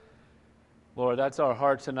Lord, that's our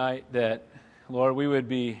heart tonight, that, Lord, we would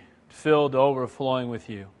be filled to overflowing with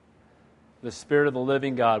you, the Spirit of the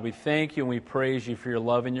living God. We thank you and we praise you for your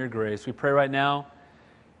love and your grace. We pray right now,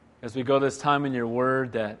 as we go this time in your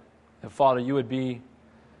word, that Father, you would be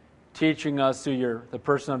teaching us through the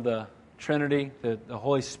person of the Trinity, the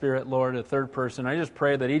Holy Spirit, Lord, the third person. I just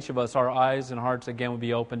pray that each of us, our eyes and hearts again, would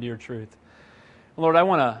be open to your truth. Lord, I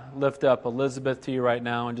want to lift up Elizabeth to you right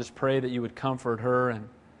now and just pray that you would comfort her and,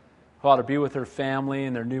 Father, be with her family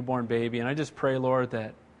and their newborn baby. And I just pray, Lord,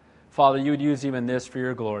 that, Father, you would use even this for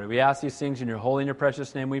your glory. We ask these things in your holy and your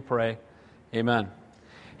precious name we pray. Amen.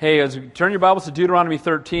 Hey, as we turn your Bibles to Deuteronomy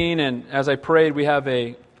 13, and as I prayed, we had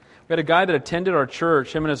a guy that attended our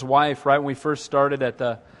church, him and his wife, right when we first started at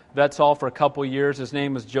the Vets Hall for a couple of years. His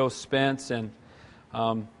name was Joe Spence, and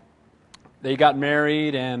they got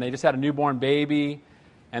married, and they just had a newborn baby.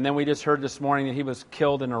 And then we just heard this morning that he was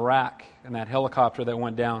killed in Iraq in that helicopter that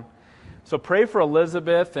went down. So pray for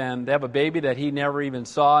Elizabeth, and they have a baby that he never even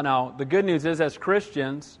saw. Now, the good news is, as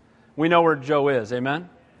Christians, we know where Joe is. Amen?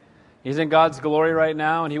 He's in God's glory right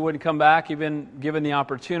now, and he wouldn't come back even given the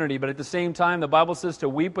opportunity. But at the same time, the Bible says to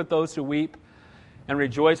weep with those who weep and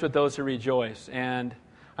rejoice with those who rejoice. And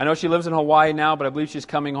I know she lives in Hawaii now, but I believe she's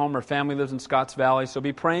coming home. Her family lives in Scotts Valley. So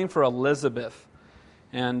be praying for Elizabeth.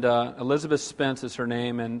 And Elizabeth Spence is her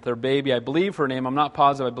name, and their baby, I believe her name, I'm not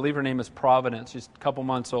positive, I believe her name is Providence. She's a couple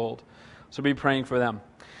months old. So be praying for them.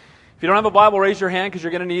 If you don't have a Bible, raise your hand because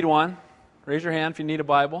you're going to need one. Raise your hand if you need a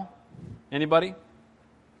Bible. Anybody?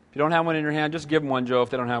 If you don't have one in your hand, just give them one, Joe, if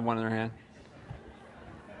they don't have one in their hand.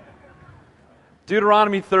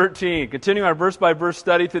 Deuteronomy 13, continuing our verse-by-verse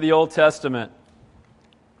study through the Old Testament.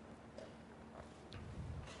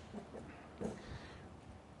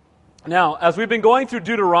 Now, as we've been going through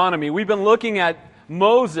Deuteronomy, we've been looking at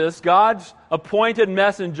Moses, God's appointed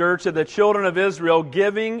messenger to the children of Israel,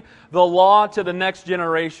 giving the law to the next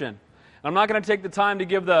generation. I'm not going to take the time to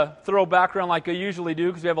give the thorough background like I usually do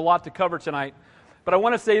because we have a lot to cover tonight. But I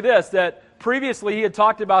want to say this, that previously he had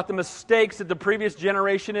talked about the mistakes that the previous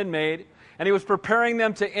generation had made, and he was preparing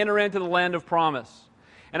them to enter into the land of promise.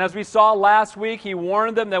 And as we saw last week, he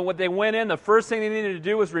warned them that when they went in, the first thing they needed to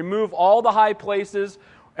do was remove all the high places,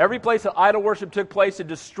 every place that idol worship took place, to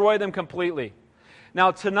destroy them completely.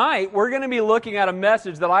 Now tonight, we're going to be looking at a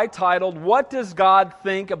message that I titled, What Does God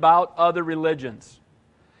Think About Other Religions?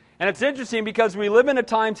 And it's interesting because we live in a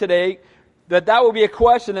time today that will be a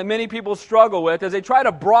question that many people struggle with as they try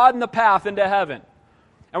to broaden the path into heaven.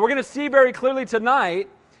 And we're going to see very clearly tonight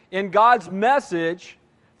in God's message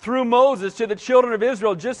through Moses to the children of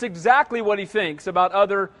Israel just exactly what he thinks about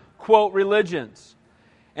other, quote, religions.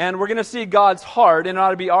 And we're going to see God's heart, and it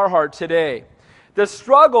ought to be our heart today. The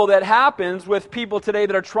struggle that happens with people today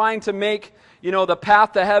that are trying to make, the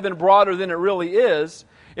path to heaven broader than it really is,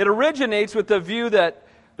 it originates with the view that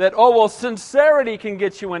sincerity can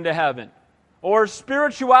get you into heaven. Or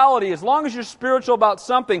spirituality, as long as you're spiritual about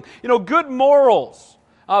something, good morals,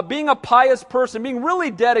 being a pious person, being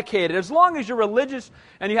really dedicated, as long as you're religious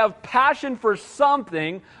and you have passion for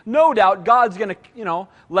something, no doubt God's going to,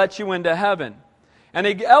 let you into heaven. And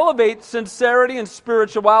they elevate sincerity and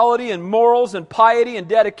spirituality and morals and piety and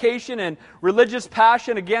dedication and religious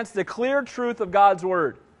passion against the clear truth of God's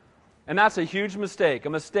Word. And that's a huge mistake, a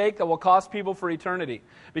mistake that will cost people for eternity.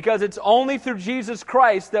 Because it's only through Jesus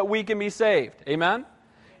Christ that we can be saved. Amen?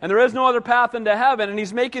 And there is no other path into heaven. And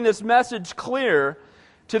he's making this message clear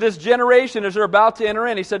to this generation as they're about to enter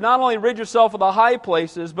in. He said, not only rid yourself of the high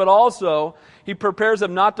places, but also he prepares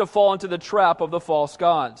them not to fall into the trap of the false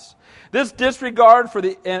gods. This disregard for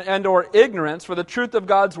or ignorance for the truth of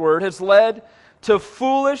God's Word has led to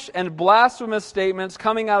foolish and blasphemous statements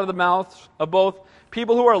coming out of the mouths of both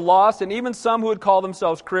people who are lost and even some who would call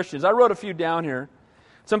themselves Christians. I wrote a few down here.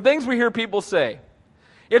 Some things we hear people say.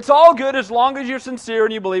 It's all good as long as you're sincere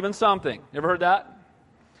and you believe in something. You ever heard that?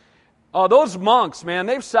 Oh, those monks, man,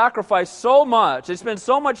 they've sacrificed so much. They spend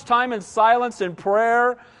so much time in silence and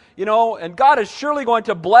prayer, and God is surely going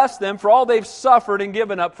to bless them for all they've suffered and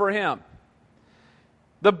given up for Him.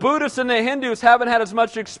 The Buddhists and the Hindus haven't had as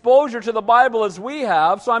much exposure to the Bible as we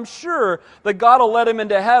have, so I'm sure that God will let them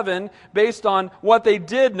into heaven based on what they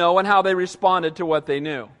did know and how they responded to what they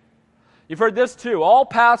knew. You've heard this too. All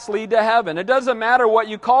paths lead to heaven. It doesn't matter what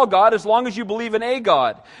you call God as long as you believe in a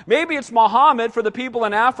God. Maybe it's Muhammad for the people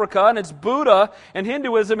in Africa, and it's Buddha and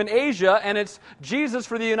Hinduism in Asia, and it's Jesus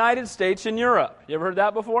for the United States and Europe. You ever heard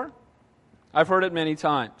that before? I've heard it many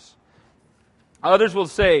times. Others will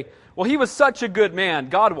say, well, he was such a good man,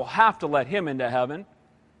 God will have to let him into heaven.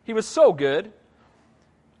 He was so good.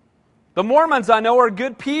 The Mormons I know are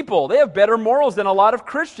good people. They have better morals than a lot of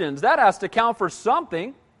Christians. That has to count for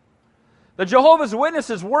something. The Jehovah's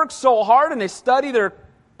Witnesses work so hard and they study their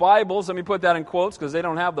Bibles. Let me put that in quotes because they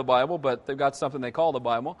don't have the Bible, but they've got something they call the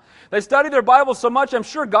Bible. They study their Bible so much, I'm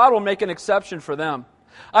sure God will make an exception for them.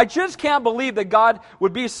 I just can't believe that God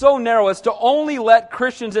would be so narrow as to only let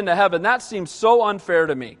Christians into heaven. That seems so unfair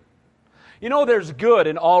to me. You know, there's good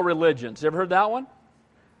in all religions. You ever heard that one?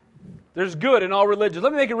 There's good in all religions.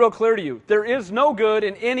 Let me make it real clear to you. There is no good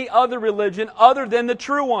in any other religion other than the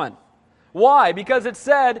true one. Why? Because it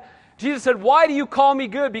said, Jesus said, why do you call me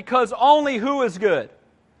good? Because only who is good?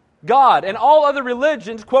 God. And all other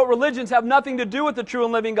religions, quote, religions have nothing to do with the true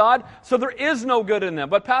and living God, so there is no good in them.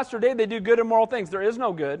 But Pastor Dave, they do good and moral things. There is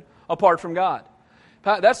no good apart from God.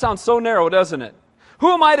 That sounds so narrow, doesn't it?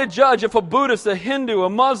 Who am I to judge if a Buddhist, a Hindu, a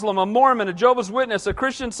Muslim, a Mormon, a Jehovah's Witness, a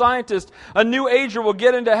Christian Scientist, a New Ager will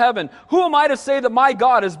get into heaven? Who am I to say that my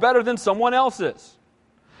God is better than someone else's?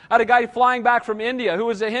 I had a guy flying back from India who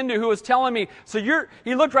was a Hindu who was telling me,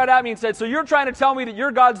 he looked right at me and said, so you're trying to tell me that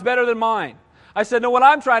your God's better than mine? I said, no, what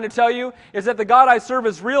I'm trying to tell you is that the God I serve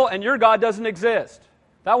is real and your God doesn't exist.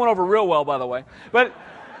 That went over real well, by the way.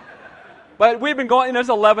 But we've been going, it's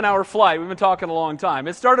an 11-hour flight. We've been talking a long time.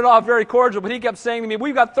 It started off very cordial, but he kept saying to me,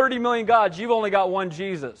 we've got 30 million gods. You've only got one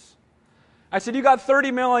Jesus. I said, you got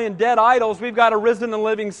 30 million dead idols. We've got a risen and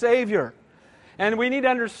living Savior. And we need to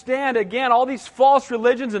understand, again, all these false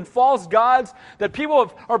religions and false gods that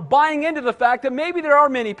people are buying into the fact that maybe there are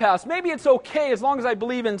many paths. Maybe it's okay as long as I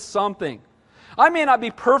believe in something. I may not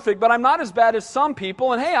be perfect, but I'm not as bad as some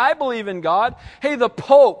people. And hey, I believe in God. Hey, the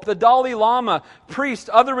Pope, the Dalai Lama, priest,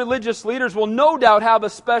 other religious leaders will no doubt have a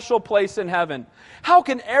special place in heaven. How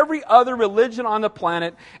can every other religion on the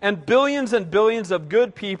planet and billions of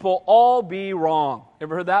good people all be wrong?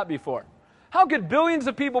 Ever heard that before? How could billions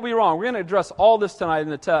of people be wrong? We're going to address all this tonight in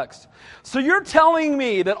the text. So you're telling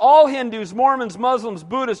me that all Hindus, Mormons, Muslims,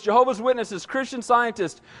 Buddhists, Jehovah's Witnesses, Christian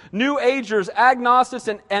Scientists, New Agers, agnostics,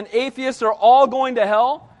 and atheists are all going to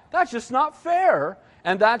hell? That's just not fair,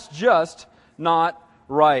 and that's just not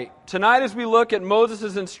right. Tonight as we look at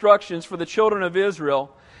Moses' instructions for the children of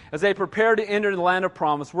Israel as they prepare to enter the land of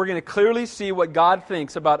promise, we're going to clearly see what God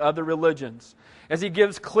thinks about other religions, as He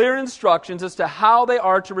gives clear instructions as to how they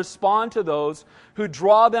are to respond to those who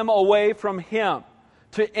draw them away from Him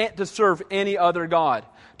to serve any other god,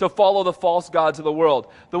 to follow the false gods of the world.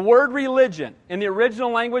 The word religion in the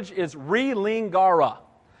original language is relingara,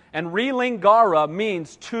 and relingara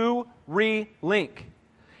means to relink.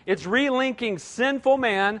 It's relinking sinful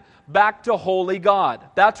man back to holy God.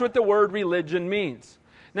 That's what the word religion means.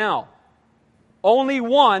 Now, only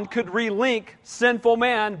one could relink sinful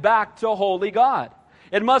man back to holy God.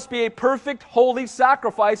 It must be a perfect, holy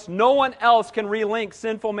sacrifice. No one else can relink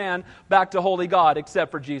sinful man back to holy God except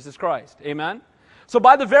for Jesus Christ. Amen? So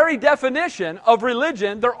by the very definition of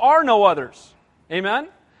religion, there are no others. Amen?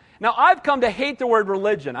 Now, I've come to hate the word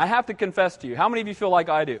religion. I have to confess to you. How many of you feel like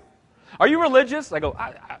I do? Are you religious? I go,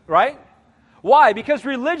 right? Why? Because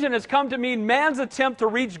religion has come to mean man's attempt to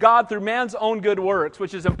reach God through man's own good works,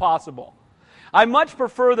 which is impossible. I much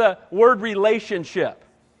prefer the word relationship,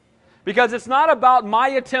 because it's not about my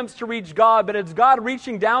attempts to reach God, but it's God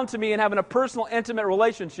reaching down to me and having a personal, intimate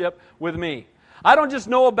relationship with me. I don't just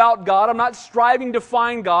know about God. I'm not striving to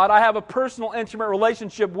find God. I have a personal, intimate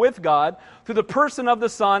relationship with God through the person of the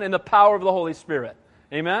Son and the power of the Holy Spirit.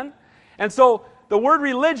 Amen? And so the word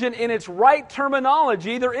religion, in its right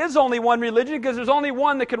terminology, there is only one religion because there's only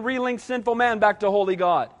one that can relink sinful man back to holy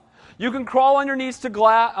God. You can crawl on your knees to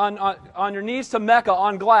on your knees to Mecca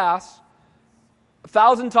on glass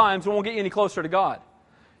 1,000 times and won't get you any closer to God.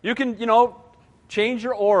 You can, change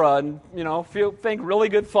your aura and, think really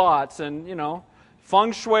good thoughts and,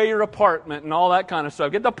 feng shui your apartment and all that kind of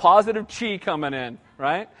stuff. Get the positive chi coming in,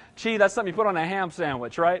 right? Chi, that's something you put on a ham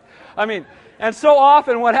sandwich, right? And so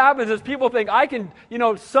often what happens is people think, I can,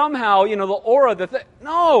 somehow, the aura,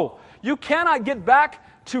 No, you cannot get back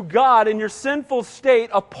to God in your sinful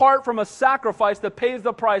state apart from a sacrifice that pays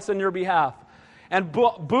the price on your behalf. And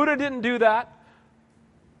Buddha didn't do that.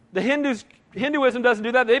 The Hinduism doesn't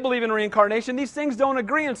do that. They believe in reincarnation. These things don't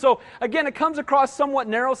agree. And so, again, it comes across somewhat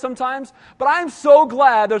narrow sometimes, but I'm so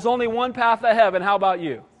glad there's only one path to heaven. How about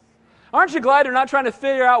you? Aren't you glad you're not trying to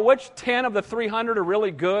figure out which 10 of the 300 are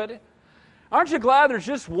really good? Aren't you glad there's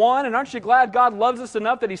just one? And aren't you glad God loves us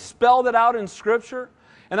enough that He spelled it out in Scripture?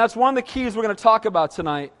 And that's one of the keys we're going to talk about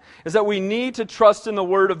tonight, is that we need to trust in the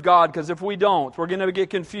Word of God, because if we don't, we're going to get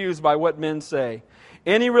confused by what men say.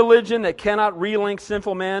 Any religion that cannot relink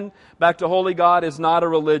sinful man back to holy God is not a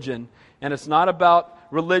religion. And it's not about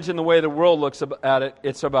religion the way the world looks at it.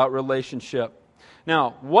 It's about relationship.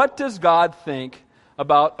 Now, what does God think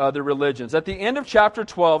about other religions? At the end of chapter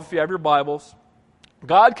 12, if you have your Bibles,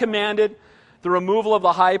 God commanded the removal of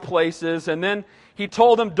the high places, and then He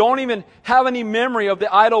told them, don't even have any memory of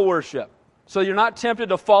the idol worship, so you're not tempted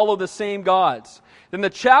to follow the same gods. Then the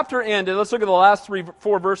chapter ended. Let's look at the last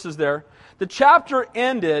 4 verses there. The chapter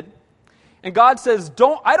ended, and God says,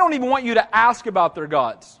 I don't even want you to ask about their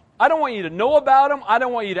gods. I don't want you to know about them. I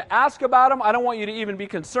don't want you to ask about them. I don't want you to even be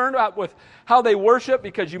concerned about with how they worship,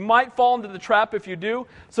 because you might fall into the trap if you do.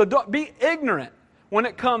 So don't be ignorant when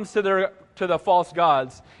it comes to the false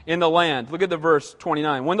gods in the land. Look at the verse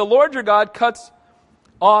 29. When the Lord your God cuts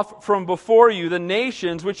off from before you the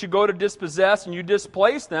nations which you go to dispossess, and you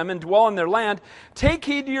displace them and dwell in their land, take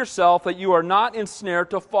heed to yourself that you are not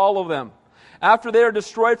ensnared to follow them. After they are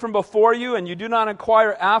destroyed from before you, and you do not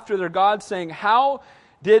inquire after their gods, saying, how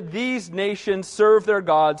did these nations serve their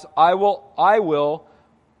gods? I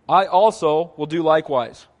also will do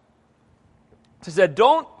likewise. He said,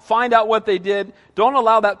 don't find out what they did. Don't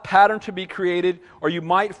allow that pattern to be created, or you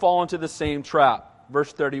might fall into the same trap.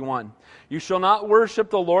 Verse 31. You shall not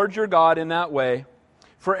worship the Lord your God in that way.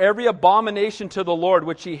 For every abomination to the Lord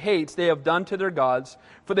which He hates they have done to their gods,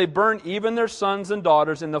 for they burn even their sons and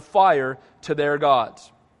daughters in the fire to their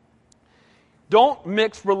gods. Don't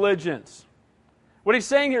mix religions. What he's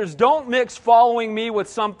saying here is, don't mix following me with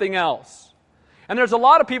something else. And there's a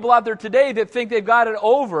lot of people out there today that think they've got it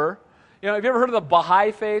over. Have you ever heard of the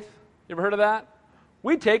Baha'i faith? You ever heard of that?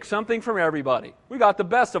 We take something from everybody. We got the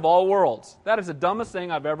best of all worlds. That is the dumbest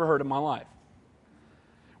thing I've ever heard in my life.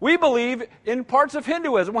 We believe in parts of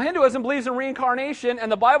Hinduism. Well, Hinduism believes in reincarnation,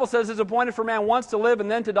 and the Bible says it's appointed for man once to live and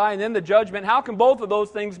then to die and then the judgment. How can both of those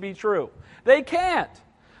things be true? They can't.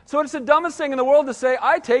 So it's the dumbest thing in the world to say,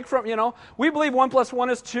 I take from, we believe 1 + 1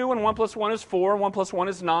 is 2, and 1 + 1 is 4, and 1 + 1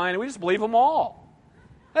 is 9, and we just believe them all.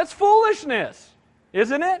 That's foolishness,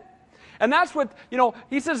 isn't it? And that's what,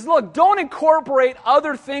 he says, look, don't incorporate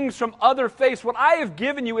other things from other faiths. What I have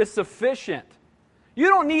given you is sufficient. You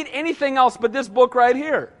don't need anything else but this book right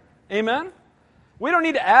here. Amen? We don't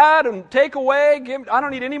need to add and take away. I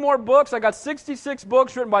don't need any more books. I got 66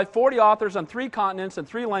 books written by 40 authors on 3 continents and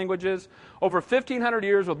 3 languages over 1,500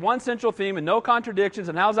 years with one central theme and no contradictions.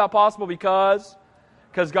 And how's that possible? Because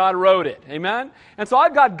God wrote it. Amen? And so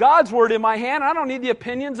I've got God's Word in my hand, and I don't need the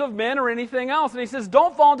opinions of men or anything else. And he says,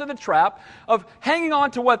 don't fall into the trap of hanging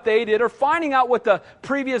on to what they did or finding out what the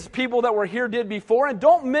previous people that were here did before, and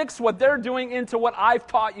don't mix what they're doing into what I've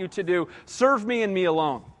taught you to do. Serve me and me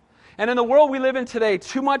alone. And in the world we live in today,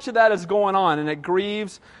 too much of that is going on, and it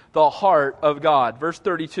grieves the heart of God. Verse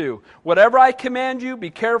 32, whatever I command you, be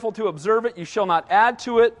careful to observe it. You shall not add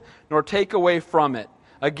to it, nor take away from it.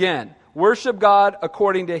 Again, worship God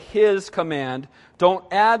according to His command. Don't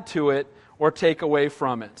add to it or take away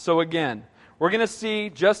from it. So again, we're going to see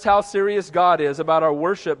just how serious God is about our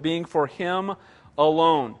worship being for Him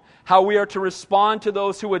alone. How we are to respond to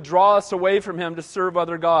those who would draw us away from Him to serve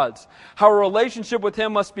other gods. How our relationship with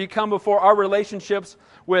Him must become before our relationships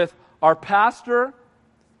with our pastor,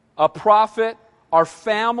 a prophet, our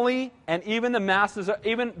family, and even the masses,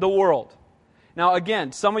 even the world. Now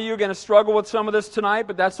again, some of you are going to struggle with some of this tonight,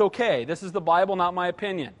 but that's okay. This is the Bible, not my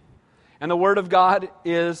opinion. And the Word of God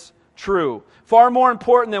is true. Far more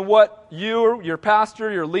important than what you, your pastor,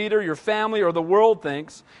 your leader, your family, or the world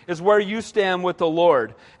thinks is where you stand with the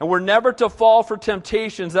Lord. And we're never to fall for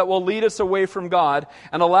temptations that will lead us away from God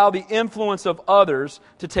and allow the influence of others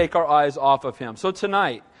to take our eyes off of Him. So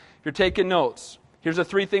tonight, if you're taking notes, here's the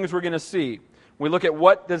 3 things we're going to see. We look at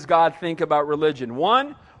what does God think about religion.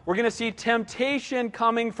 1, we're going to see temptation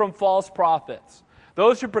coming from false prophets.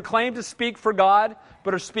 Those who proclaim to speak for God,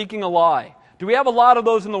 but are speaking a lie. Do we have a lot of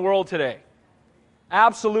those in the world today?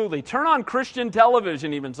 Absolutely. Turn on Christian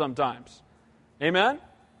television even sometimes. Amen?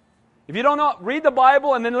 If you don't know, read the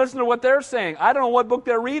Bible and then listen to what they're saying. I don't know what book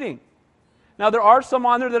they're reading. Now, there are some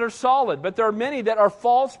on there that are solid, but there are many that are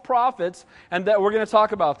false prophets, and that we're going to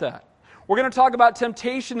talk about that. We're going to talk about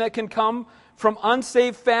temptation that can come from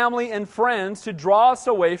unsaved family and friends to draw us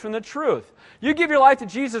away from the truth. You give your life to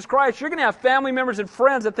Jesus Christ, you're going to have family members and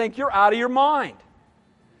friends that think you're out of your mind.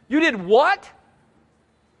 You did what?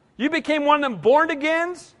 You became one of them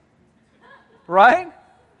born-agains? Right?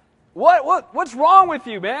 What's wrong with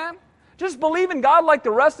you, man? Just believe in God like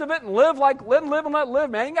the rest of it and live and let live,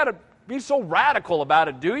 man. You got to be so radical about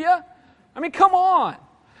it, do you? I mean, come on.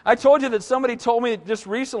 I told you that somebody told me just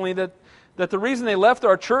recently that the reason they left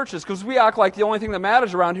our church is because we act like the only thing that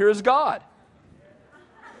matters around here is God.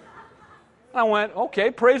 I went,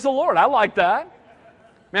 okay, praise the Lord. I like that.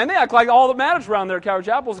 Man, they act like all that matters around there at Calvary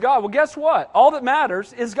Chapel is God. Well, guess what? All that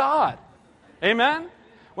matters is God. Amen?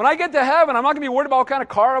 When I get to heaven, I'm not going to be worried about what kind of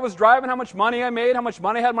car I was driving, how much money I made, how much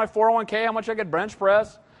money I had in my 401k, how much I could bench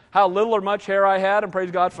press. how little or much hair I had, and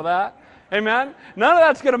praise God for that. Amen? None of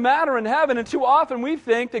that's going to matter in heaven, and too often we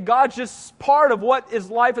think that God's just part of what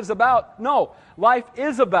life is about. No, life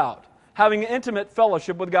is about having an intimate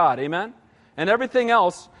fellowship with God. Amen? And everything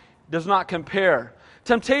else does not compare.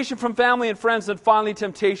 Temptation from family and friends, and finally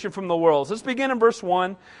temptation from the world. So let's begin in verse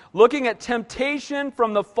 1, looking at temptation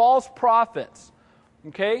from the false prophets.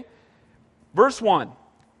 Okay? Verse 1,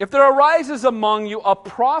 if there arises among you a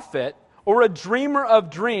prophet or a dreamer of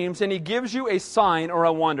dreams, and he gives you a sign or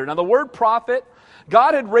a wonder. Now the word prophet,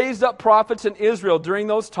 God had raised up prophets in Israel during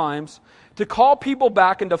those times to call people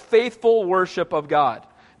back into faithful worship of God.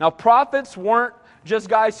 Now prophets weren't just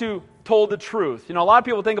guys who told the truth. You know, a lot of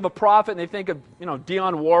people think of a prophet and they think of,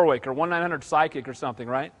 Dionne Warwick or 1-900 Psychic or something,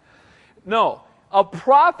 right? No, a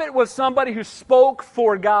prophet was somebody who spoke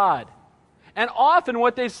for God. And often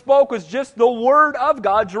what they spoke was just the word of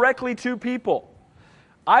God directly to people.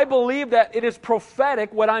 I believe that it is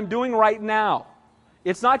prophetic what I'm doing right now.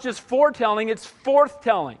 It's not just foretelling, it's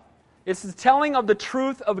forthtelling. It's the telling of the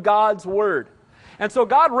truth of God's word. And so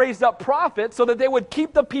God raised up prophets so that they would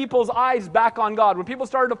keep the people's eyes back on God. When people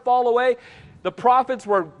started to fall away, the prophets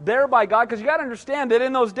were there by God, because you got to understand that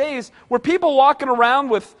in those days, were people walking around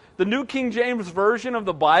with the New King James Version of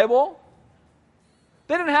the Bible?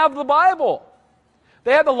 They didn't have the Bible.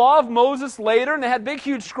 They had the law of Moses later, and they had big,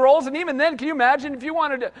 huge scrolls. And even then, can you imagine if you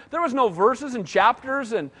wanted to, there was no verses and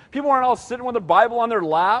chapters, and people weren't all sitting with the Bible on their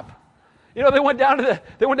lap. They went down to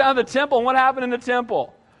the temple, and what happened in the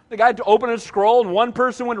temple? The guy would open a scroll, and one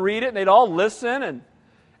person would read it, and they'd all listen.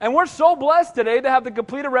 And we're so blessed today to have the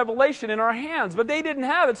completed revelation in our hands, but they didn't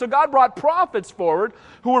have it. So God brought prophets forward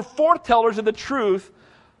who were foretellers of the truth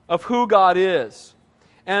of who God is.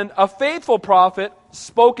 And a faithful prophet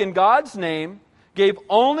spoke in God's name, gave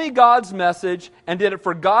only God's message, and did it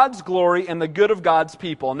for God's glory and the good of God's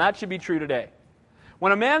people. And that should be true today.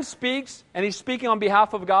 When a man speaks, and he's speaking on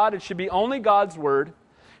behalf of God, it should be only God's word.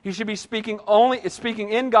 He should be speaking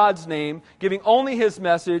in God's name, giving only His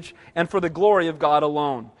message, and for the glory of God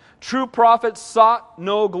alone. True prophets sought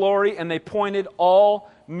no glory, and they pointed all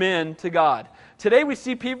men to God. Today we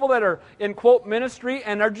see people that are in, quote, ministry,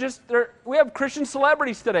 and we have Christian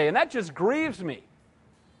celebrities today, and that just grieves me.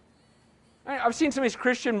 I've seen some of these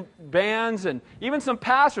Christian bands and even some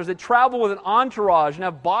pastors that travel with an entourage and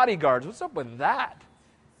have bodyguards. What's up with that?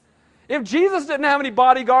 If Jesus didn't have any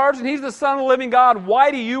bodyguards and He's the Son of the living God,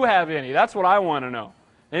 why do you have any? That's what I want to know.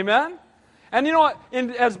 Amen? And you know what?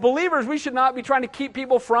 As believers, we should not be trying to keep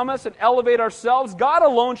people from us and elevate ourselves. God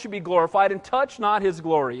alone should be glorified, and touch not His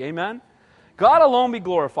glory. Amen? God alone be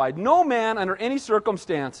glorified. No man under any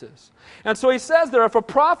circumstances. And so He says there, if a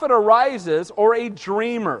prophet arises or a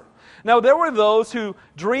dreamer. Now, there were those who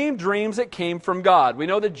dreamed dreams that came from God. We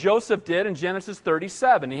know that Joseph did in Genesis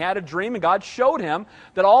 37. He had a dream, and God showed him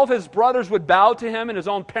that all of his brothers would bow to him and his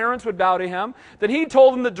own parents would bow to him. Then He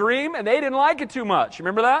told them the dream, and they didn't like it too much.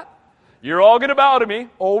 Remember that? You're all going to bow to me.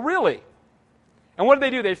 Oh, really? And what did they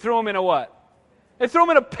do? They threw him in a what? They threw him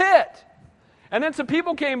in a pit. And then some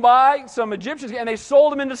people came by, some Egyptians, and they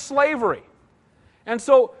sold him into slavery. And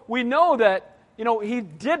so we know that he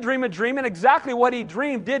did dream a dream, and exactly what he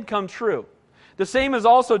dreamed did come true. The same is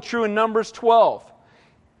also true in Numbers 12,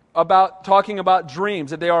 talking about dreams,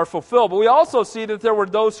 that they are fulfilled. But we also see that there were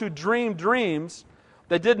those who dreamed dreams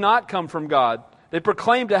that did not come from God. They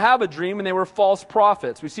proclaimed to have a dream, and they were false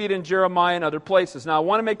prophets. We see it in Jeremiah and other places. Now, I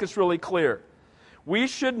want to make this really clear. We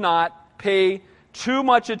should not pay too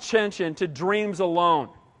much attention to dreams alone.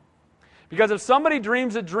 Because if somebody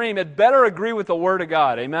dreams a dream, it better agree with the Word of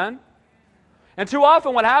God. Amen? And too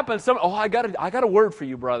often what happens, I got a word for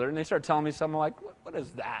you, brother. And they start telling me something like, what is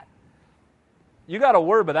that? You got a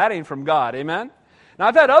word, but that ain't from God. Amen? Now,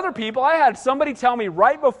 I've had other people. I had somebody tell me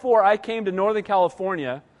right before I came to Northern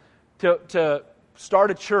California to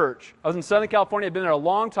start a church. I was in Southern California. I'd been there a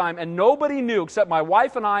long time, and nobody knew except my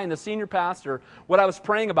wife and I and the senior pastor what I was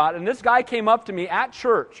praying about. And this guy came up to me at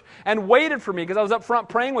church and waited for me because I was up front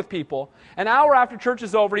praying with people. An hour after church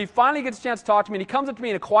is over, he finally gets a chance to talk to me, and he comes up to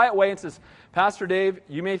me in a quiet way and says, Pastor Dave,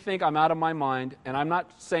 you may think I'm out of my mind, and I'm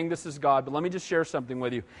not saying this is God, but let me just share something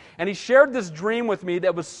with you. And he shared this dream with me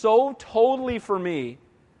that was so totally for me.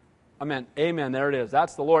 Amen, there it is.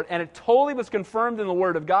 That's the Lord. And it totally was confirmed in the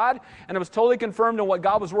Word of God, and it was totally confirmed in what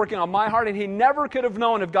God was working on my heart, and he never could have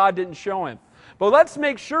known if God didn't show him. But let's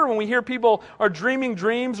make sure when we hear people are dreaming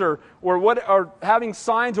dreams or having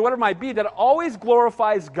signs or whatever it might be, that it always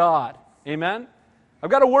glorifies God. Amen? I've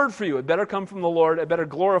got a word for you. It better come from the Lord. It better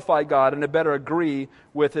glorify God, and it better agree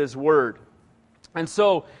with His Word. And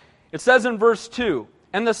so it says in verse 2,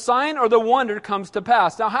 and the sign or the wonder comes to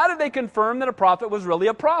pass. Now, how did they confirm that a prophet was really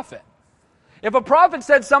a prophet? If a prophet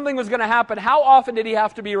said something was going to happen, how often did he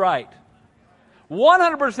have to be right?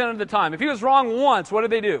 100% of the time. If he was wrong once, what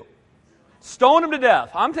did they do? Stone him to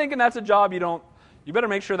death. I'm thinking that's a job you better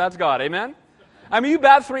make sure that's God. Amen? I mean, you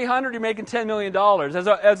bat 300, you're making $10 million.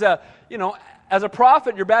 As a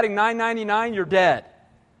prophet, you're batting 999, you're dead.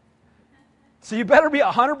 So you better be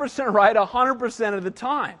 100% right 100% of the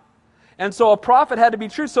time. And so a prophet had to be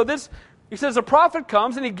true. So he says a prophet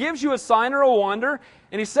comes and he gives you a sign or a wonder,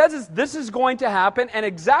 and he says this is going to happen, and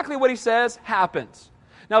exactly what he says happens.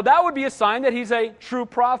 Now that would be a sign that he's a true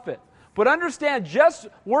prophet. But understand, just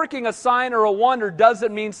working a sign or a wonder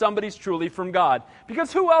doesn't mean somebody's truly from God.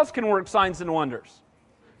 Because who else can work signs and wonders?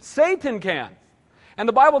 Satan can. And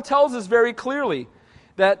the Bible tells us very clearly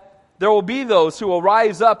that there will be those who will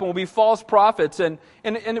rise up and will be false prophets. And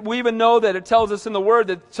we even know that it tells us in the Word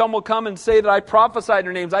that some will come and say that I prophesied in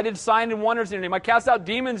your names. I did signs and wonders in your name. I cast out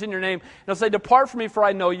demons in your name. And they'll say, depart from me, for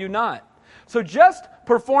I know you not. So just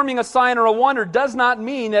performing a sign or a wonder does not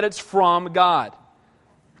mean that it's from God.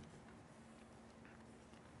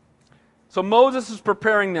 So Moses is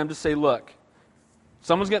preparing them to say, look,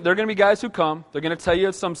 there are going to be guys who come. They're going to tell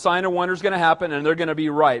you some sign or wonder is going to happen, and they're going to be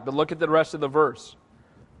right. But look at the rest of the verse.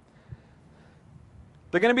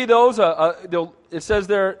 They're going to be those, it says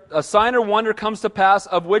there, a sign or wonder comes to pass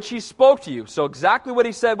of which he spoke to you. So exactly what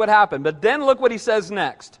he said would happen. But then look what he says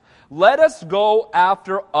next. Let us go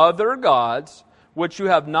after other gods, which you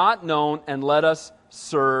have not known, and let us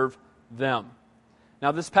serve them.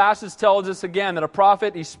 Now this passage tells us again that a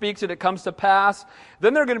prophet, he speaks it comes to pass.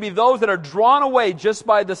 Then there are going to be those that are drawn away just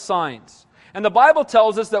by the signs. And the Bible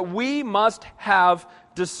tells us that we must have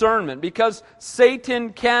discernment, because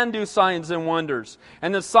Satan can do signs and wonders,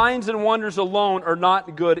 and the signs and wonders alone are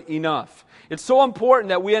not good enough. It's so important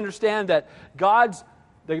that we understand that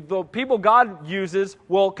the people God uses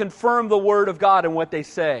will confirm the Word of God in what they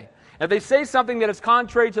say. If they say something that is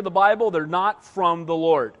contrary to the Bible, they're not from the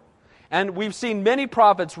Lord. And we've seen many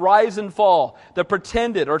prophets rise and fall that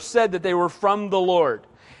pretended or said that they were from the Lord.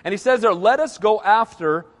 And he says there, let us go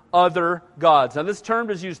after other gods. Now this term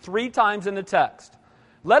is used 3 times in the text.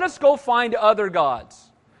 Let us go find other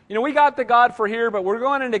gods. We got the God for here, but we're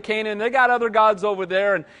going into Canaan. They got other gods over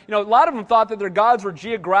there. And, a lot of them thought that their gods were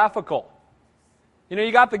geographical.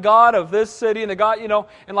 You got the God of this city and the God,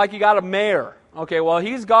 and like you got a mayor. Okay, well,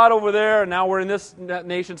 he's God over there, and now we're in this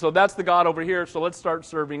nation, so that's the God over here, so let's start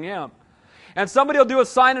serving him. And somebody will do a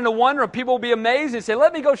sign and a wonder, and people will be amazed and say,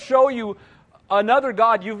 let me go show you another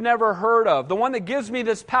God you've never heard of, the one that gives me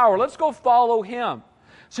this power. Let's go follow him.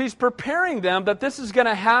 So he's preparing them that this is going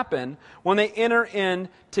to happen when they enter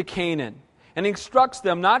into Canaan. And he instructs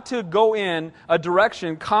them not to go in a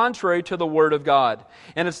direction contrary to the Word of God.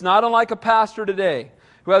 And it's not unlike a pastor today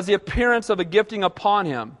who has the appearance of a gifting upon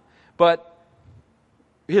him, but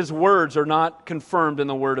his words are not confirmed in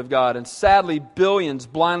the Word of God. And sadly, billions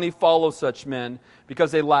blindly follow such men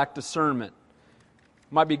because they lack discernment.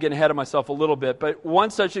 Might be getting ahead of myself a little bit, but one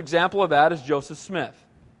such example of that is Joseph Smith.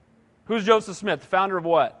 Who's Joseph Smith? The founder of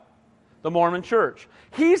what? The Mormon Church.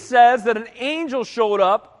 He says that an angel showed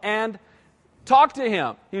up and talked to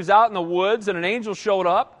him. He was out in the woods and an angel showed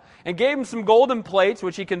up and gave him some golden plates,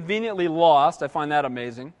 which he conveniently lost. I find that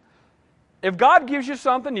amazing. If God gives you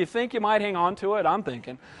something, you think you might hang on to it? I'm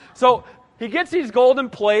thinking. So he gets these golden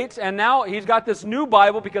plates, and now he's got this new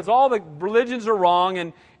Bible because all the religions are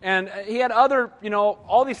wrong, and he had other,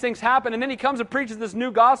 all these things happen, and then he comes and preaches this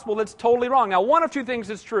new gospel that's totally wrong. Now, one of two things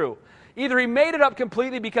is true. Either he made it up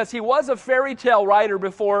completely because he was a fairy tale writer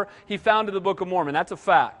before he founded the Book of Mormon. That's a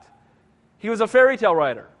fact. He was a fairy tale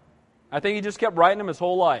writer. I think he just kept writing them his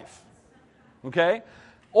whole life. Okay?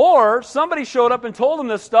 Or somebody showed up and told him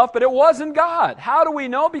this stuff, but it wasn't God. How do we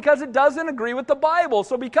know? Because it doesn't agree with the Bible.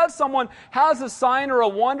 So because someone has a sign or a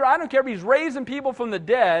wonder, I don't care if he's raising people from the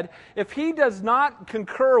dead, if he does not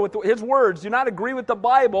concur with his words, do not agree with the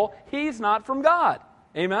Bible, he's not from God.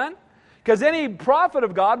 Amen? Because any prophet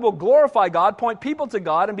of God will glorify God, point people to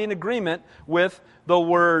God, and be in agreement with the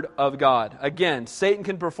Word of God. Again, Satan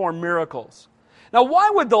can perform miracles. Now,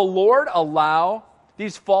 why would the Lord allow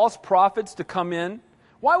these false prophets to come in?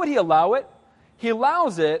 Why would he allow it? He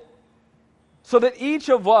allows it so that each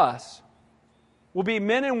of us will be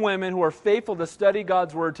men and women who are faithful to study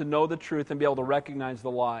God's Word, to know the truth and be able to recognize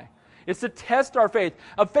the lie. It's to test our faith.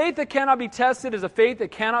 A faith that cannot be tested is a faith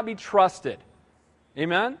that cannot be trusted.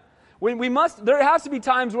 Amen? There has to be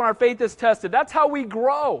times when our faith is tested. That's how we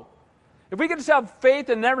grow. If we could just have faith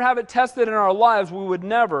and never have it tested in our lives, we would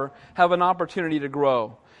never have an opportunity to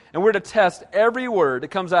grow. And we're to test every word that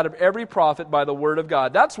comes out of every prophet by the Word of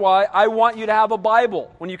God. That's why I want you to have a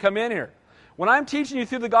Bible when you come in here. When I'm teaching you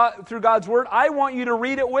through God's Word, I want you to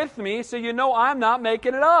read it with me so you know I'm not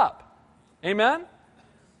making it up. Amen?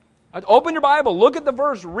 Open your Bible, look at the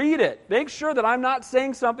verse, read it. Make sure that I'm not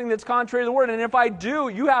saying something that's contrary to the Word. And if I do,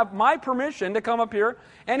 you have my permission to come up here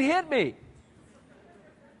and hit me.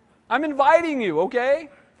 I'm inviting you, okay?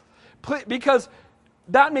 Because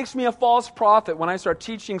that makes me a false prophet when I start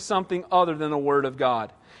teaching something other than the Word of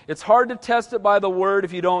God. It's hard to test it by the Word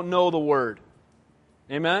if you don't know the Word.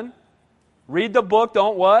 Amen? Read the book,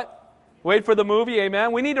 don't what? Wait for the movie,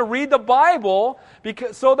 amen? We need to read the Bible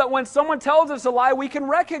so that when someone tells us a lie, we can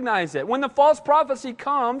recognize it. When the false prophecy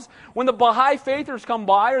comes, when the Baha'i faithers come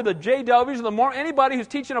by, or the JWs, or the more anybody who's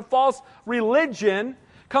teaching a false religion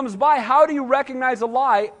comes by, how do you recognize a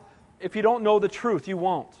lie? If you don't know the truth, you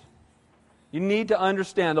won't. You need to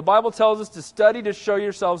understand. The Bible tells us to study to show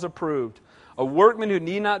yourselves approved, a workman who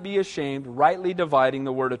need not be ashamed, rightly dividing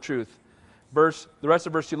the word of truth. The rest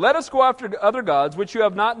of verse 2. Let us go after other gods, which you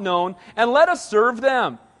have not known, and let us serve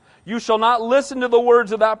them. You shall not listen to the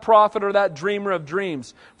words of that prophet or that dreamer of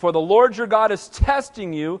dreams. For the Lord your God is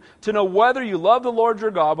testing you to know whether you love the Lord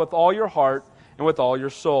your God with all your heart and with all your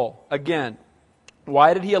soul. Again,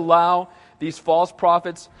 why did He allow these false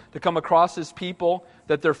prophets to come across His people?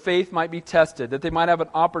 That their faith might be tested, that they might have an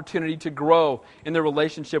opportunity to grow in their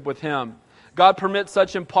relationship with Him. God permits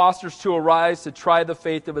such imposters to arise to try the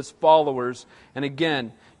faith of His followers, and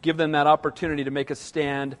again, give them that opportunity to make a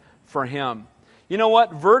stand for Him. You know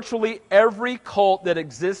what? Virtually every cult that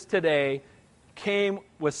exists today came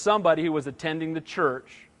with somebody who was attending the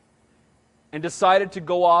church and decided to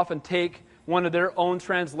go off and take one of their own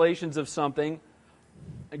translations of something,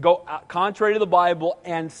 and go contrary to the Bible,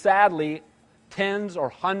 and sadly, tens or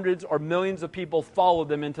hundreds or millions of people followed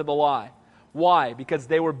them into the lie. Why? Because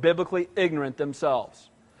they were biblically ignorant themselves.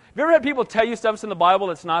 Have you ever had people tell you stuff that's in the Bible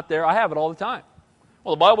that's not there? I have it all the time.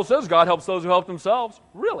 Well, the Bible says God helps those who help themselves.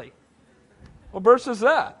 Really? What verse is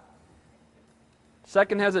that?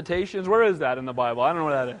 Second hesitations. Where is that in the Bible? I don't know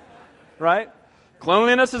what that is. Right?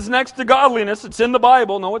 Cleanliness is next to godliness. It's in the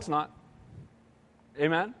Bible. No, it's not.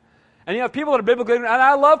 Amen? And you have people that are biblically ignorant. And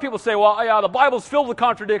I love people say, well, yeah, the Bible's filled with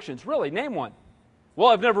contradictions. Really? Name one. Well,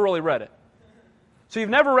 I've never really read it. So you've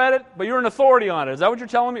never read it, but you're an authority on it. Is that what you're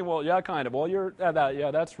telling me? Well, yeah, kind of. Well,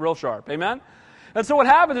 that's real sharp. Amen? And so what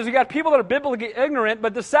happens is you got people that are biblically ignorant,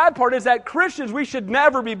 but the sad part is that Christians, we should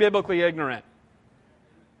never be biblically ignorant.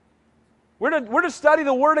 We're to study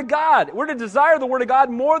the Word of God. We're to desire the Word of God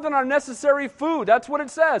more than our necessary food. That's what it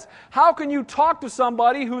says. How can you talk to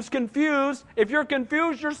somebody who's confused if you're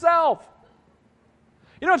confused yourself?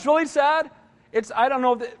 You know what's really sad? I don't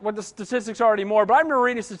know what the statistics are anymore, but I remember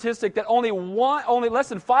reading a statistic that only less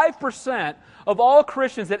than 5% of all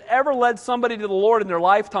Christians that ever led somebody to the Lord in their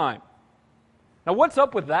lifetime. Now, what's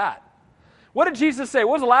up with that? What did Jesus say?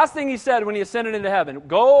 What was the last thing He said when He ascended into heaven?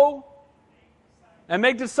 Go and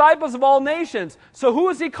make disciples of all nations. So who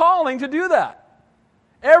is He calling to do that?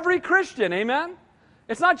 Every Christian, amen?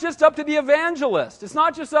 It's not just up to the evangelist. It's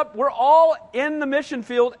not just up, we're all in the mission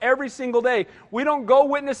field every single day. We don't go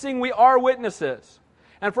witnessing, we are witnesses.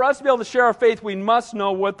 And for us to be able to share our faith, we must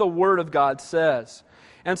know what the Word of God says.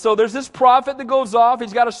 And so there's this prophet that goes off,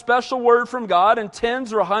 he's got a special word from God, and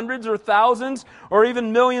tens or hundreds or thousands or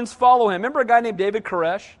even millions follow him. Remember a guy named David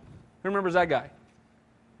Koresh? Who remembers that guy?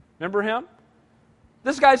 Remember him?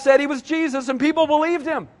 This guy said he was Jesus and people believed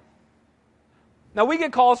him. Now, we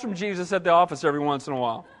get calls from Jesus at the office every once in a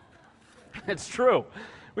while. It's true.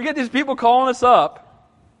 We get these people calling us up.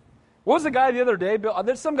 What was the guy the other day?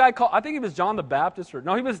 There's some guy called, I think he was John the Baptist.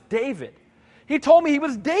 No, he was David. He told me he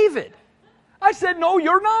was David. I said, no,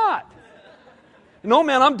 you're not. No,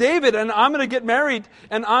 man, I'm David, and I'm going to get married,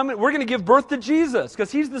 and we're going to give birth to Jesus,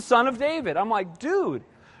 because He's the son of David. I'm like, dude,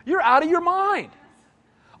 you're out of your mind.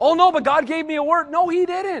 Oh, no, but God gave me a word. No, He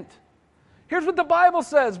didn't. Here's what the Bible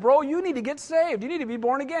says, bro. You need to get saved. You need to be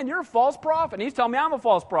born again. You're a false prophet. And he's telling me I'm a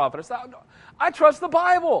false prophet. I trust the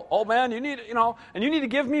Bible. Oh, man, you need to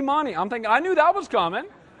give me money. I'm thinking, I knew that was coming.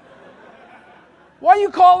 Why are you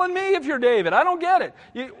calling me if you're David? I don't get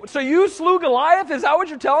it. So you slew Goliath? Is that what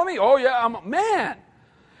you're telling me? Oh, yeah, man.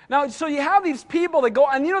 Now, so you have these people that go,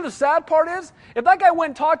 and you know the sad part is, if that guy went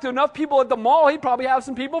and talked to enough people at the mall, he'd probably have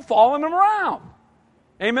some people following him around.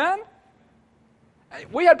 Amen?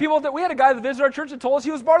 We had a guy that visited our church that told us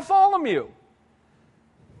he was Bartholomew.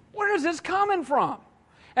 Where is this coming from?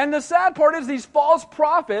 And the sad part is these false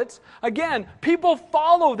prophets, again, people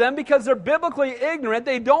follow them because they're biblically ignorant.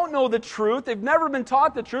 They don't know the truth. They've never been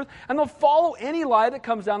taught the truth. And they'll follow any lie that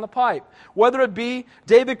comes down the pipe. Whether it be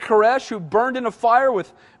David Koresh, who burned in a fire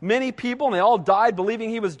with many people, and they all died believing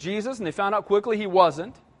he was Jesus, and they found out quickly he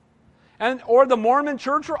wasn't. or the Mormon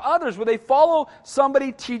church or others, where they follow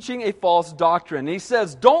somebody teaching a false doctrine. And he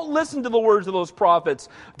says, don't listen to the words of those prophets.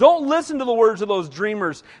 Don't listen to the words of those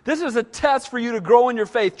dreamers. This is a test for you to grow in your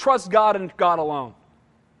faith. Trust God and God alone.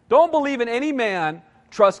 Don't believe in any man.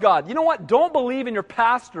 Trust God. You know what? Don't believe in your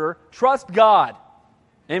pastor. Trust God.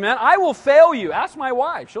 Amen? I will fail you. Ask my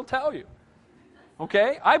wife. She'll tell you.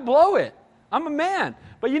 Okay? I blow it. I'm a man.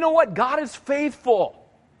 But you know what? God is faithful.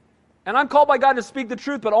 And I'm called by God to speak the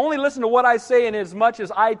truth, but only listen to what I say in as much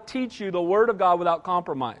as I teach you the Word of God without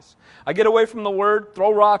compromise. I get away from the Word,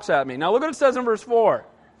 throw rocks at me. Now look what it says in verse 4.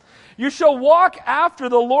 You shall walk after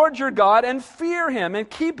the Lord your God and fear Him and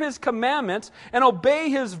keep His commandments and obey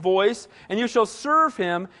His voice, and you shall serve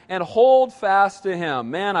Him and hold fast to Him.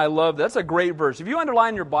 Man, I love that. That's a great verse. If you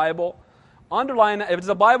underline your Bible, underline, if it's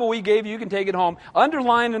a Bible we gave you can take it home,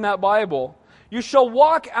 underline in that Bible, you shall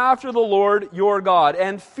walk after the Lord your God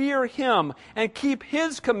and fear Him and keep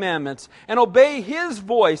His commandments and obey His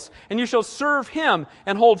voice, and you shall serve Him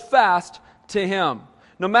and hold fast to Him.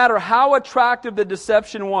 No matter how attractive the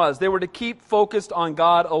deception was, they were to keep focused on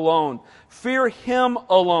God alone. Fear Him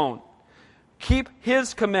alone. Keep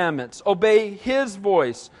His commandments. Obey His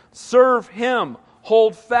voice. Serve Him.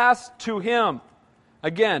 Hold fast to Him.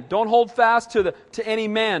 Again, don't hold fast to any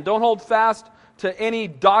man. Don't hold fast to any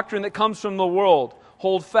doctrine that comes from the world.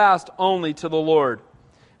 Hold fast only to the Lord.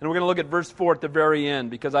 And we're going to look at verse 4 at the very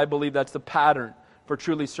end, because I believe that's the pattern for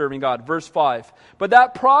truly serving God. Verse 5. But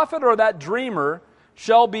that prophet or that dreamer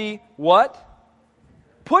shall be what?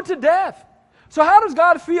 Put to death. So how does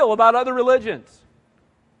God feel about other religions?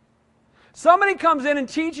 Somebody comes in and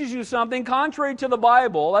teaches you something contrary to the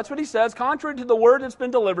Bible. That's what he says, contrary to the word that's been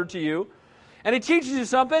delivered to you. And he teaches you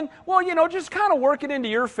something, well, just kind of work it into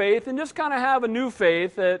your faith and just kind of have a new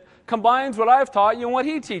faith that combines what I've taught you and what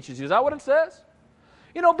he teaches you. Is that what it says?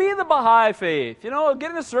 Be in the Baha'i faith.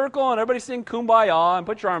 Get in a circle and everybody sing Kumbaya and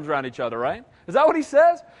put your arms around each other, right? Is that what he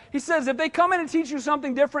says? He says, if they come in and teach you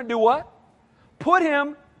something different, do what? Put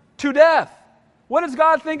him to death. What does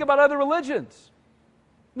God think about other religions?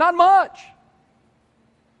 Not much.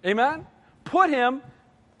 Amen? Put him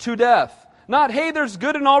to death. Not, hey, there's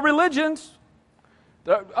good in all religions.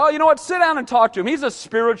 Oh, you know what? Sit down and talk to him. He's a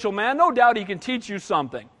spiritual man. No doubt he can teach you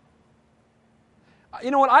something. You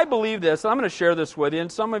know what? I believe this, and I'm going to share this with you,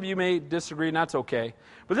 and some of you may disagree, and that's okay.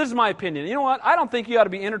 But this is my opinion. You know what? I don't think you ought to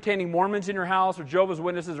be entertaining Mormons in your house or Jehovah's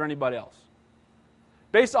Witnesses or anybody else.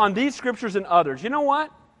 Based on these scriptures and others. You know what?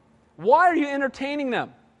 Why are you entertaining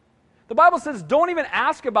them? The Bible says don't even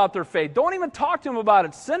ask about their faith. Don't even talk to them about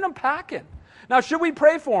it. Send them packing. Now, should we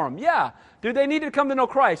pray for them? Yeah. Do they need to come to know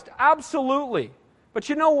Christ? Absolutely. But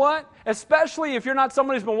you know what? Especially if you're not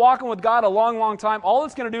somebody who's been walking with God a long, long time, all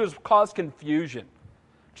it's going to do is cause confusion.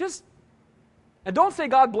 And don't say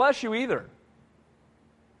God bless you either.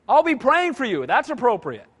 I'll be praying for you. That's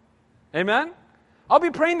appropriate. Amen? I'll be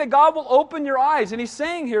praying that God will open your eyes. And he's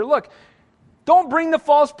saying here, look, don't bring the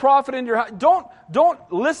false prophet into your house.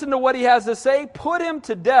 Don't listen to what he has to say. Put him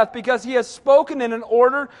to death, because he has spoken in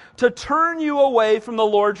order to turn you away from the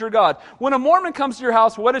Lord your God. When a Mormon comes to your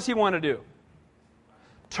house, what does he want to do?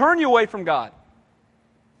 Turn you away from God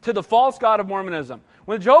to the false god of Mormonism.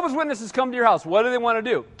 When the Jehovah's Witnesses come to your house, what do they want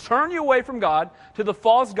to do? Turn you away from God to the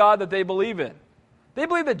false god that they believe in. They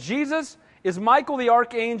believe that Jesus is Michael the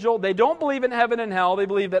archangel. They don't believe in heaven and hell. They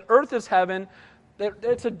believe that earth is heaven.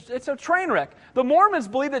 It's a train wreck. The Mormons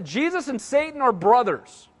believe that Jesus and Satan are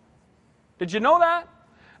brothers. Did you know that?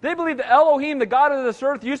 They believe that Elohim, the God of this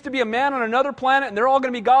earth, used to be a man on another planet, and they're all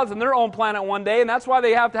going to be gods on their own planet one day, and that's why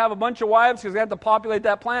they have to have a bunch of wives, because they have to populate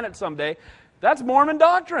that planet someday. That's Mormon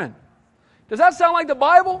doctrine. Does that sound like the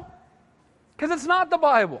Bible? Because it's not the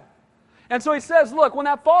Bible. And so he says, look, when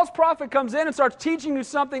that false prophet comes in and starts teaching you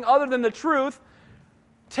something other than the truth,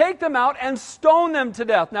 take them out and stone them to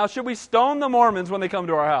death. Now, should we stone the Mormons when they come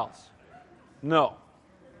to our house? No.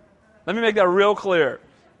 Let me make that real clear.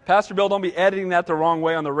 Pastor Bill, don't be editing that the wrong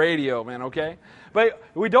way on the radio, man, okay? But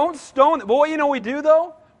we don't stone them. But what we do,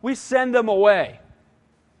 though? We send them away.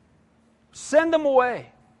 Send them away.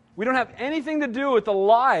 We don't have anything to do with the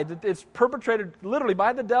lie that it's perpetrated literally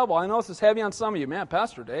by the devil. I know this is heavy on some of you. Man,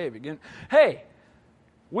 Pastor Dave, again. Hey,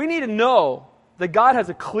 we need to know that God has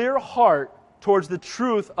a clear heart towards the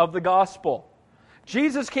truth of the gospel.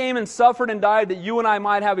 Jesus came and suffered and died that you and I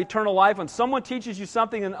might have eternal life. When someone teaches you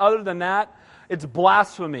something other than that, it's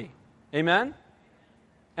blasphemy. Amen?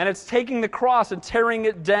 And it's taking the cross and tearing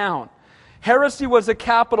it down. Heresy was a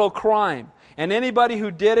capital crime. And anybody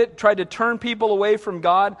who did it, tried to turn people away from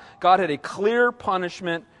God, God had a clear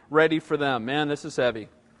punishment ready for them. Man, this is heavy.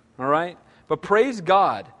 All right? But praise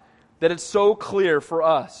God that it's so clear for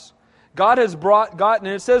us. God, and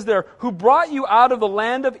it says there, who brought you out of the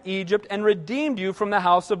land of Egypt and redeemed you from the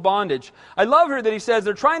house of bondage. I love here that he says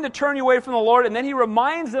they're trying to turn you away from the Lord, and then he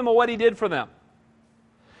reminds them of what he did for them.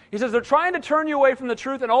 He says they're trying to turn you away from the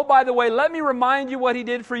truth, and oh, by the way, let me remind you what he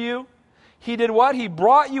did for you. He did what? He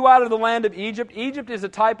brought you out of the land of Egypt. Egypt is a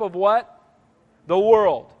type of what? The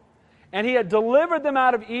world. And he had delivered them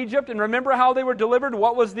out of Egypt, and remember how they were delivered?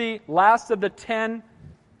 What was the last of the 10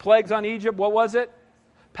 plagues on Egypt? What was it?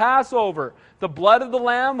 Passover. The blood of the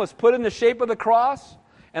lamb was put in the shape of the cross,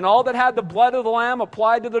 and all that had the blood of the lamb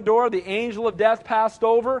applied to the door, the angel of death passed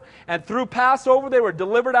over, and through Passover they were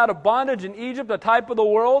delivered out of bondage in Egypt, a type of the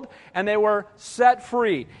world, and they were set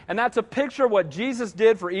free. And that's a picture of what Jesus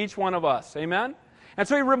did for each one of us. Amen? And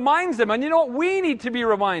so he reminds them, and you know what? We need to be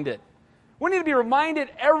reminded. We need to be reminded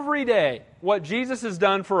every day what Jesus has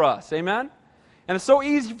done for us. Amen? And it's so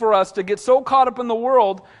easy for us to get so caught up in the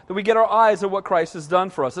world that we get our eyes on what Christ has done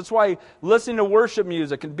for us. That's why listening to worship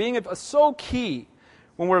music and being so key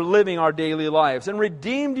when we're living our daily lives. And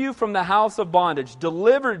redeemed you from the house of bondage,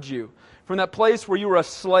 delivered you from that place where you were a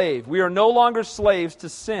slave. We are no longer slaves to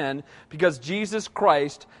sin because Jesus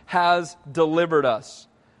Christ has delivered us.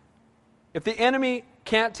 If the enemy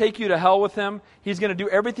can't take you to hell with him, he's going to do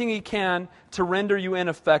everything he can to render you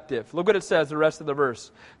ineffective. Look what it says, the rest of the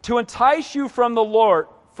verse. To entice you from the Lord,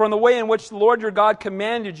 from the way in which the Lord your God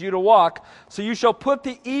commanded you to walk, so you shall put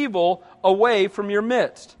the evil away from your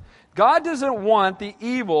midst. God doesn't want the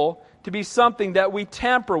evil to be something that we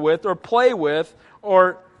tamper with or play with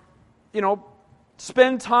or,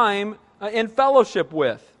 spend time in fellowship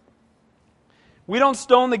with. We don't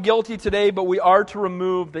stone the guilty today, but we are to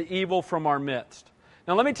remove the evil from our midst.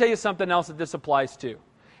 Now let me tell you something else that this applies to.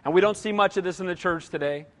 And we don't see much of this in the church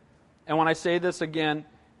today. And when I say this again,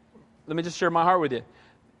 let me just share my heart with you.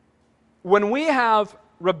 When we have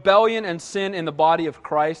rebellion and sin in the body of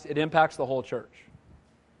Christ, it impacts the whole church.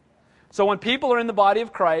 So when people are in the body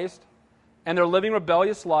of Christ and they're living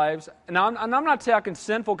rebellious lives, and I'm not talking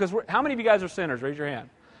sinful, because how many of you guys are sinners? Raise your hand.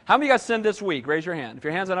 How many of you guys sinned this week? Raise your hand. If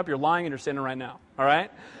your hand's not up, you're lying and you're sinning right now. All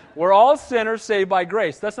right? We're all sinners saved by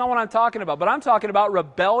grace. That's not what I'm talking about. But I'm talking about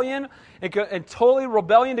rebellion and totally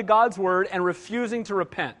rebellion to God's word and refusing to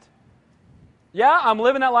repent. Yeah, I'm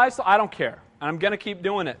living that lifestyle. I don't care. I'm going to keep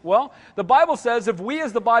doing it. Well, the Bible says if we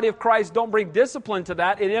as the body of Christ don't bring discipline to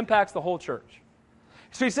that, it impacts the whole church.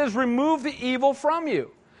 So he says, remove the evil from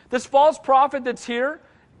you. This false prophet that's here,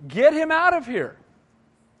 get him out of here.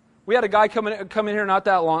 We had a guy come in here not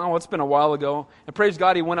that long. It's been a while ago. And praise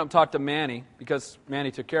God, he went up and talked to Manny because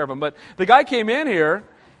Manny took care of him. But the guy came in here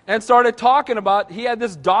and started talking about, he had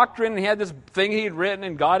this doctrine and he had this thing he'd written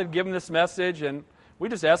and God had given this message and we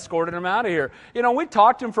just escorted him out of here. We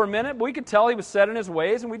talked to him for a minute, but we could tell he was set in his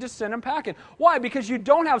ways and we just sent him packing. Why? Because you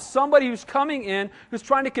don't have somebody who's coming in who's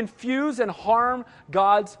trying to confuse and harm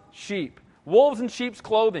God's sheep. Wolves in sheep's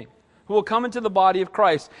clothing who will come into the body of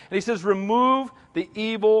Christ. And he says, remove the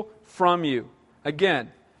evil from you.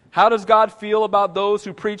 Again, how does God feel about those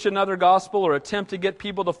who preach another gospel or attempt to get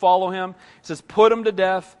people to follow him? He says, put them to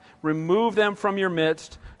death, remove them from your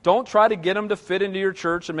midst. Don't try to get them to fit into your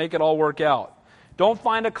church and make it all work out. Don't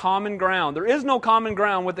find a common ground. There is no common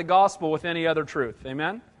ground with the gospel with any other truth.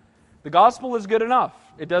 Amen? The gospel is good enough.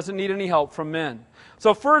 It doesn't need any help from men.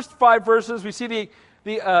 So first 5 verses, we see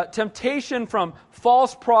the temptation from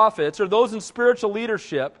false prophets or those in spiritual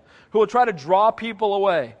leadership who will try to draw people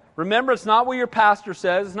away. Remember, it's not what your pastor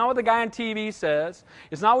says. It's not what the guy on TV says.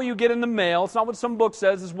 It's not what you get in the mail. It's not what some book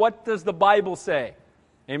says. It's what does the Bible say.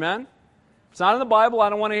 Amen? If it's not in the Bible, I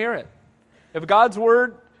don't want to hear it. If God's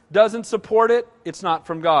Word doesn't support it, it's not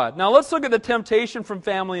from God. Now let's look at the temptation from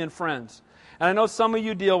family and friends. And I know some of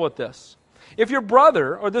you deal with this. If your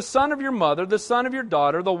brother or the son of your mother, the son of your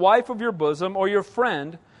daughter, the wife of your bosom, or your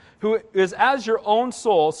friend, who is as your own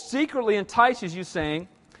soul, secretly entices you, saying,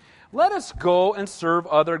 let us go and serve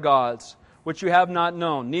other gods, which you have not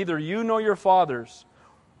known, neither you nor your fathers,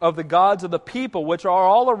 of the gods of the people which are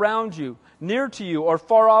all around you, near to you or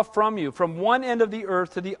far off from you, from one end of the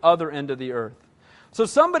earth to the other end of the earth. So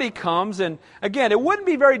somebody comes, and again, it wouldn't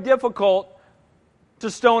be very difficult to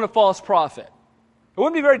stone a false prophet. It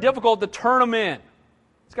wouldn't be very difficult to turn him in.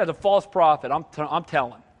 This guy's a false prophet. I'm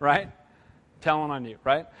telling, right? Telling on you,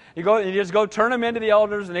 right? You just go turn him into the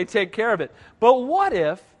elders, and they take care of it. But what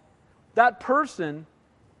if that person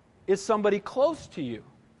is somebody close to you?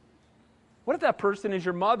 What if that person is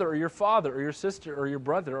your mother or your father or your sister or your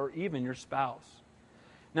brother or even your spouse?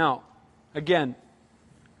 Now, again,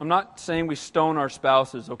 I'm not saying we stone our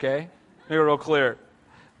spouses, okay? Make it real clear.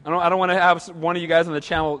 I don't want to have one of you guys on the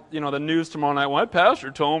channel, the news tomorrow night. My pastor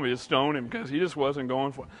told me to stone him because he just wasn't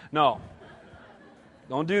going for it. No.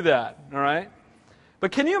 Don't do that, all right?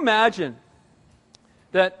 But can you imagine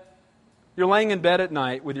that you're laying in bed at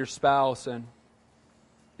night with your spouse and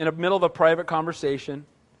in the middle of a private conversation,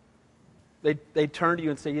 they turn to you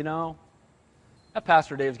and say, you know, that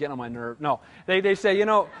Pastor Dave's getting on my nerve. No, they say, you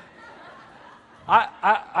know,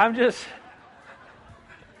 I'm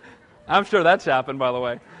sure that's happened, by the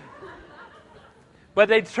way. But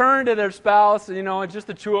they turn to their spouse, and, you know, it's just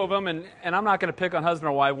the two of them, and I'm not going to pick on husband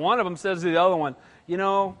or wife. One of them says to the other one, you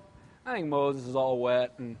know, I think Moses is all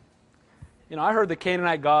wet, and, you know, I heard the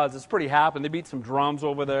Canaanite gods, it's pretty happening. They beat some drums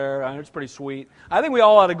over there, and it's pretty sweet. I think we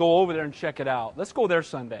all ought to go over there and check it out. Let's go there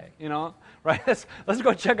Sunday, you know, right? Let's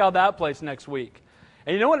go check out that place next week.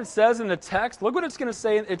 And you know what it says in the text? Look what it's going to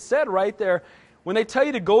say. It said right there, when they tell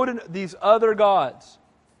you to go to these other gods,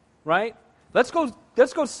 right? Let's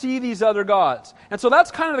go see these other gods. And so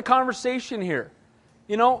that's kind of the conversation here.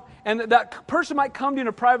 You know, and that person might come to you in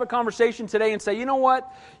a private conversation today and say, you know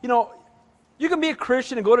what? You know, you can be a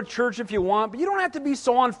Christian and go to church if you want, but you don't have to be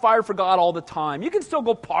so on fire for God all the time. You can still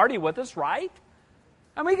go party with us, right?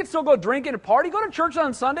 I mean, you can still go drinking and party. Go to church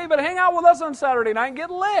on Sunday, but hang out with us on Saturday night and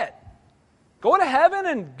get lit. Go to heaven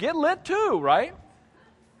and get lit too, right?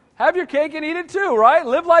 Have your cake and eat it too, right?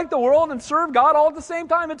 Live like the world and serve God all at the same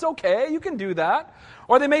time. It's okay. You can do that.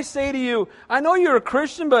 Or they may say to you, I know you're a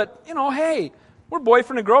Christian, but, you know, hey, we're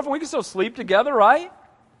boyfriend and girlfriend. We can still sleep together, right?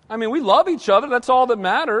 I mean, we love each other. That's all that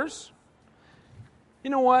matters. You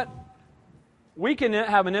know what? We can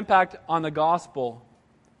have an impact on the gospel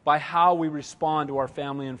by how we respond to our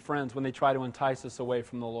family and friends when they try to entice us away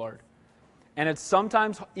from the Lord. And it's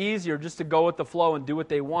sometimes easier just to go with the flow and do what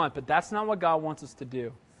they want, but that's not what God wants us to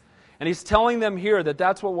do. And He's telling them here that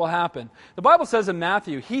that's what will happen. The Bible says in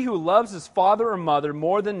Matthew, he who loves his father or mother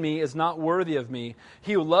more than me is not worthy of me.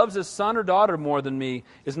 He who loves his son or daughter more than me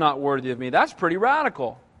is not worthy of me. That's pretty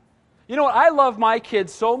radical. You know what? I love my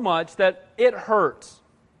kids so much that it hurts.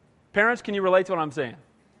 Parents, can you relate to what I'm saying?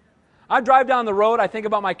 I drive down the road, I think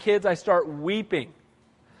about my kids, I start weeping.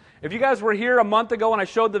 If you guys were here a month ago when I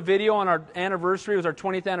showed the video on our anniversary, it was our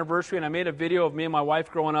 20th anniversary, and I made a video of me and my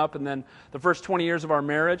wife growing up and then the first 20 years of our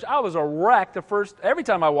marriage, I was a wreck every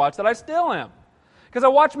time I watched it. I still am. Because I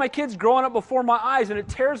watch my kids growing up before my eyes, and it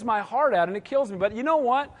tears my heart out and it kills me. But you know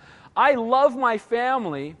what? I love my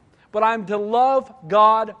family, but I'm to love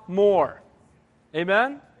God more.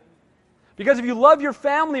 Amen? Because if you love your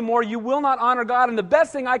family more, you will not honor God. And the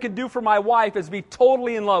best thing I could do for my wife is be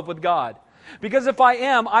totally in love with God. Because if I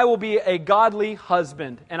am, I will be a godly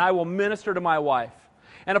husband, and I will minister to my wife.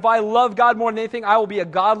 And if I love God more than anything, I will be a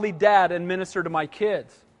godly dad and minister to my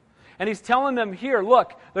kids. And He's telling them here,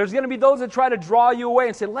 look, there's going to be those that try to draw you away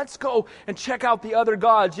and say, let's go and check out the other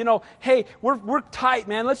gods. You know, hey, we're tight,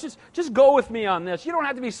 man. Let's just go with me on this. You don't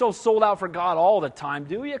have to be so sold out for God all the time,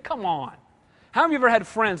 do you? Come on. How have you ever had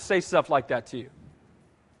friends say stuff like that to you?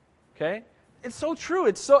 Okay? It's so true.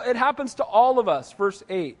 It happens to all of us. Verse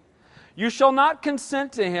 8. You shall not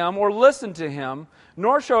consent to him or listen to him,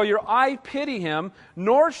 nor shall your eye pity him,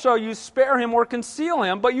 nor shall you spare him or conceal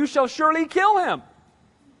him, but you shall surely kill him.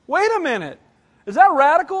 Wait a minute. Is that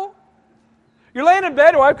radical? You're laying in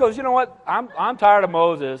bed, your wife goes, you know what, I'm tired of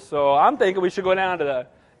Moses, so I'm thinking we should go down to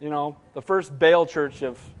the first Baal church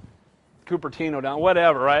of Cupertino,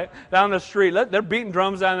 down the street. They're beating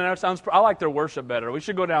drums down there. I like their worship better. We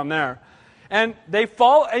should go down there. And they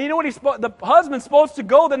fall, and you know what the husband's supposed to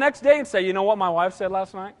go the next day and say, you know what my wife said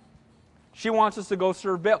last night? She wants us to go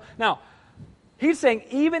serve Baal. Now, he's saying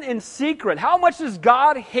even in secret, how much does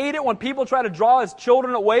God hate it when people try to draw His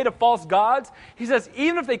children away to false gods? He says,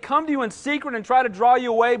 even if they come to you in secret and try to draw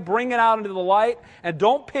you away, bring it out into the light, and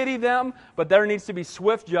don't pity them, but there needs to be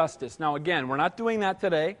swift justice. Now again, we're not doing that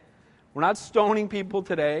today. We're not stoning people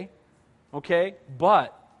today, okay?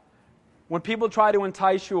 But when people try to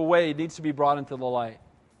entice you away, it needs to be brought into the light.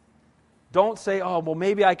 Don't say, oh, well,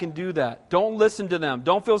 maybe I can do that. Don't listen to them.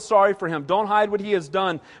 Don't feel sorry for him. Don't hide what he has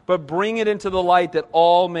done, but bring it into the light that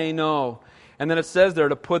all may know. And then it says there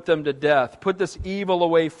to put them to death. Put this evil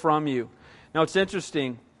away from you. Now, it's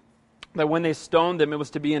interesting that when they stoned them, it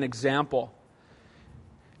was to be an example.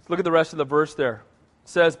 Look at the rest of the verse there. It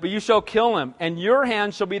says, but you shall kill him, and your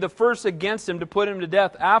hand shall be the first against him to put him to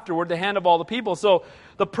death, afterward the hand of all the people. So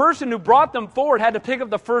the person who brought them forward had to pick up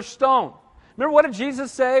the first stone. Remember, what did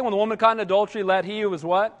Jesus say when the woman caught in adultery? Let he who was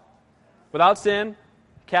what? Without sin,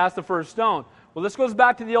 cast the first stone. Well, this goes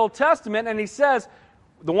back to the Old Testament, and He says,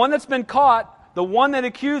 the one that's been caught, the one that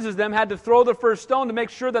accuses them had to throw the first stone to make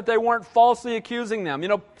sure that they weren't falsely accusing them. You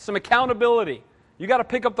know, some accountability. You got to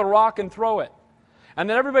pick up the rock and throw it. And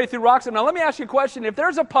then everybody threw rocks at him. Now let me ask you a question. If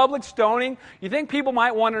there's a public stoning, you think people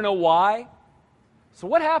might want to know why? So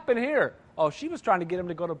what happened here? Oh, she was trying to get him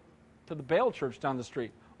to go to the Baal church down the street.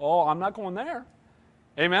 Oh, I'm not going there.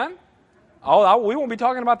 Amen? Oh, we won't be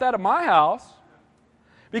talking about that at my house.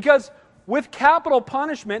 Because with capital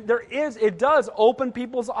punishment, it does open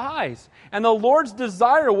people's eyes. And the Lord's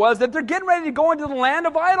desire was that they're getting ready to go into the land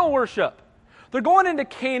of idol worship. They're going into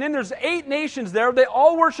Canaan. There's 8 nations there. They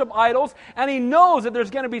all worship idols. And He knows that there's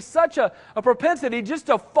going to be such a propensity just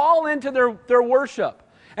to fall into their worship.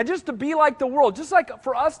 And just to be like the world. Just like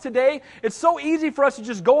for us today, it's so easy for us to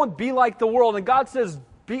just go and be like the world. And God says,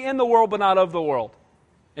 be in the world but not of the world.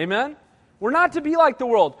 Amen? We're not to be like the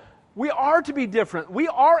world. We are to be different. We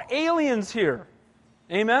are aliens here.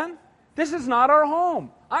 Amen? This is not our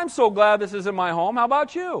home. I'm so glad this isn't my home. How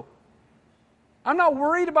about you? I'm not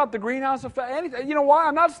worried about the greenhouse effect. Anything. You know why?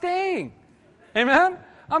 I'm not staying. Amen?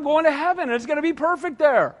 I'm going to heaven, and it's going to be perfect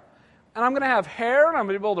there. And I'm going to have hair, and I'm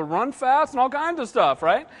going to be able to run fast, and all kinds of stuff,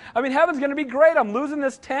 right? I mean, heaven's going to be great. I'm losing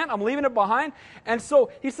this tent. I'm leaving it behind. And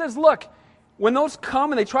so He says, look, when those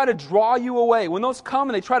come and they try to draw you away, when those come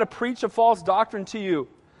and they try to preach a false doctrine to you,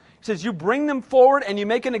 He says, you bring them forward and you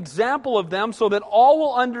make an example of them so that all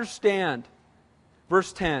will understand.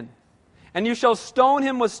 Verse 10. And you shall stone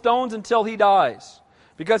him with stones until he dies,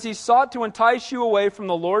 because he sought to entice you away from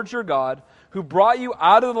the Lord your God, who brought you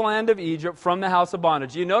out of the land of Egypt from the house of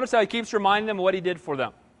bondage. You notice how He keeps reminding them of what He did for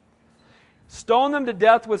them. Stone them to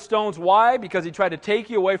death with stones. Why? Because He tried to take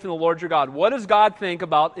you away from the Lord your God. What does God think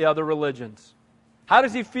about the other religions? How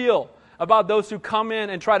does He feel about those who come in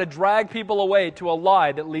and try to drag people away to a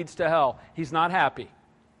lie that leads to hell? He's not happy.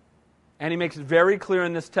 And He makes it very clear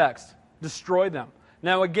in this text. Destroy them.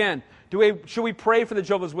 Now again, should we pray for the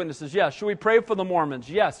Jehovah's Witnesses? Yes. Should we pray for the Mormons?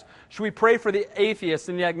 Yes. Should we pray for the atheists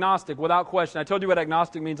and the agnostic? Without question. I told you what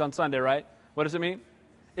agnostic means on Sunday, right? What does it mean?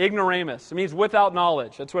 Ignoramus. It means without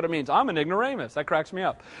knowledge. That's what it means. I'm an ignoramus. That cracks me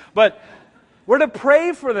up. But we're to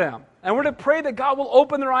pray for them. And we're to pray that God will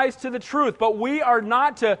open their eyes to the truth. But we are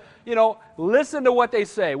not to, listen to what they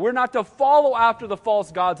say. We're not to follow after the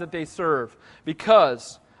false gods that they serve.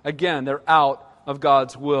 Because, again, they're out of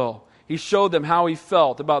God's will. He showed them how He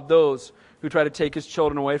felt about those who try to take His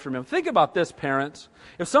children away from Him. Think about this, parents.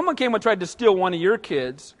 If someone came and tried to steal one of your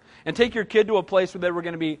kids and take your kid to a place where they were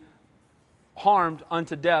going to be harmed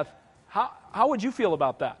unto death, how would you feel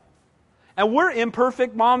about that? And we're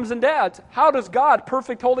imperfect moms and dads. How does God,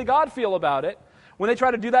 perfect holy God, feel about it when they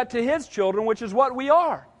try to do that to His children, which is what we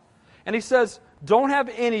are? And He says, don't have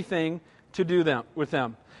anything to do with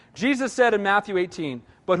them. Jesus said in Matthew 18,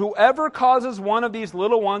 but whoever causes one of these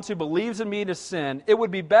little ones who believes in Me to sin, it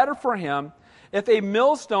would be better for him if a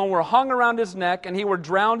millstone were hung around his neck and he were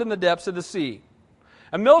drowned in the depths of the sea.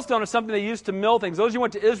 A millstone is something they used to mill things. Those who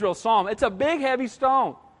went to Israel saw them. It's a big, heavy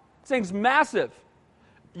stone. This thing's massive.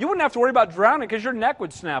 You wouldn't have to worry about drowning because your neck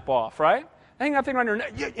would snap off, right? Hang that thing around your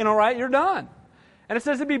neck, right? You're done. And it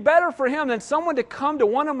says it'd be better for him than someone to come to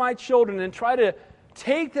one of my children and try to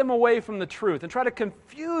take them away from the truth and try to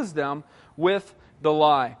confuse them with the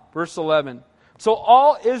lie. Verse 11. So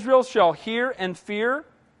all Israel shall hear and fear,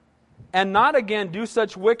 and not again do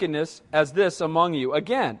such wickedness as this among you.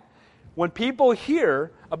 Again, when people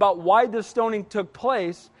hear about why this stoning took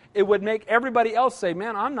place, it would make everybody else say,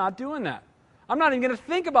 man, I'm not doing that. I'm not even going to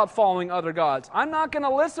think about following other gods. I'm not going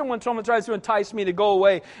to listen when someone tries to entice me to go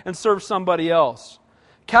away and serve somebody else.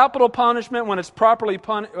 Capital punishment, when it's properly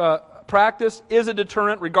practiced, is a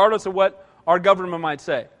deterrent regardless of what our government might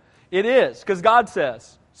say. It is, because God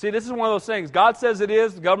says. See, this is one of those things. God says it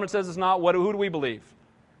is, the government says it's not. Who do we believe?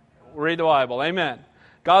 Read the Bible. Amen.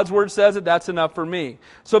 God's Word says it, that's enough for me.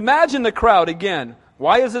 So imagine the crowd again.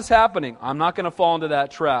 Why is this happening? I'm not going to fall into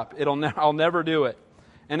that trap. I'll never do it.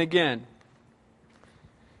 And again,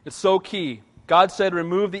 it's so key. God said,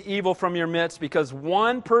 remove the evil from your midst, because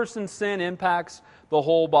one person's sin impacts the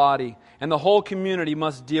whole body, and the whole community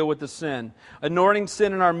must deal with the sin. Ignoring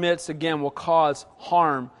sin in our midst, again, will cause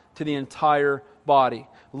harm to the entire body.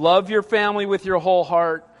 Love your family with your whole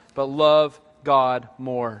heart, but love God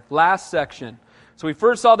more. Last section. So we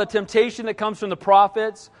first saw the temptation that comes from the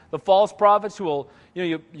prophets, the false prophets who will,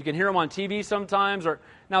 you can hear them on TV sometimes, or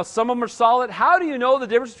now some of them are solid. How do you know the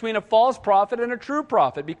difference between a false prophet and a true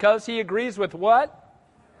prophet? Because he agrees with what?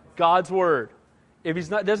 God's Word. If he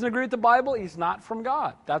doesn't agree with the Bible, he's not from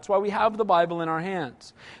God. That's why we have the Bible in our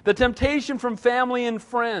hands. The temptation from family and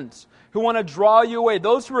friends who want to draw you away.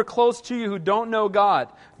 Those who are close to you who don't know God.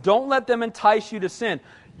 Don't let them entice you to sin.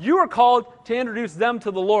 You are called to introduce them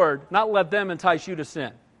to the Lord, not let them entice you to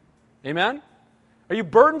sin. Amen? Are you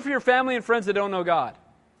burdened for your family and friends that don't know God?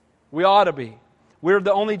 We ought to be. We're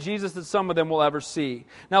the only Jesus that some of them will ever see.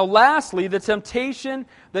 Now lastly, the temptation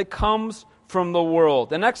that comes from the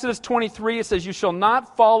world. In Exodus 23, it says, you shall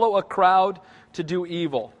not follow a crowd to do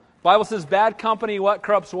evil. The Bible says bad company, what,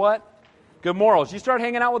 corrupts what? Good morals. You start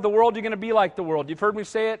hanging out with the world, you're going to be like the world. You've heard me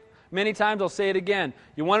say it many times, I'll say it again.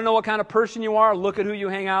 You want to know what kind of person you are? Look at who you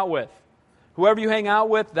hang out with. Whoever you hang out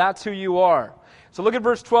with, that's who you are. So look at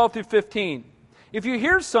verse 12 through 15. If you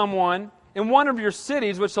hear someone in one of your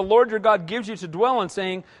cities, which the Lord your God gives you to dwell in,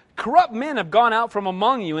 saying, corrupt men have gone out from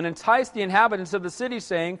among you and enticed the inhabitants of the city,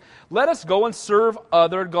 saying, let us go and serve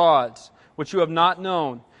other gods, which you have not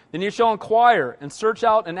known. Then you shall inquire and search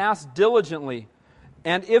out and ask diligently.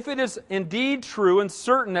 And if it is indeed true and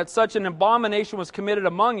certain that such an abomination was committed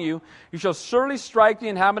among you, you shall surely strike the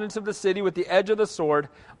inhabitants of the city with the edge of the sword,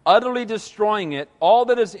 utterly destroying it, all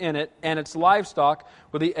that is in it, and its livestock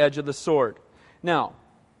with the edge of the sword. Now,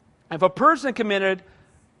 if a person committed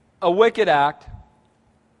a wicked act,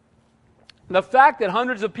 the fact that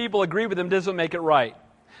hundreds of people agree with him doesn't make it right.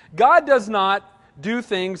 God does not do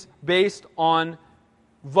things based on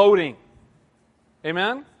voting.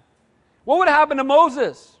 Amen? What would happen to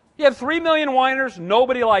Moses? He had 3 million whiners.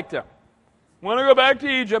 Nobody liked him. Want to go back to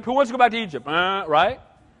Egypt? Who wants to go back to Egypt? Right?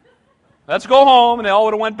 Let's go home. And they all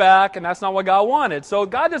would have went back, and that's not what God wanted. So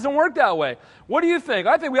God doesn't work that way. What do you think?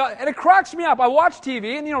 I think and it cracks me up. I watch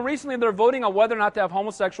TV, and recently they're voting on whether or not to have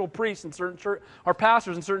homosexual priests in certain or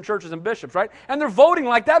pastors in certain churches and bishops, right? And they're voting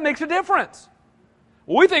like that makes a difference.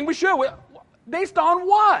 Well, we think we should. Based on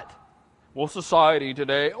what? Well, society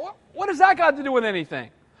today. What does that got to do with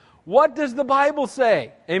anything? What does the Bible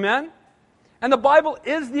say? Amen? And the Bible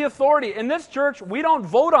is the authority. In this church, we don't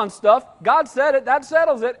vote on stuff. God said it. That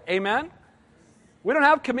settles it. Amen? We don't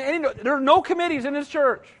have there are no committees in this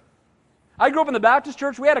church. I grew up in the Baptist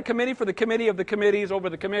church. We had a committee for the committee of the committees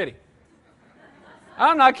over the committee.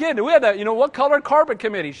 I'm not kidding. We had that. What color carpet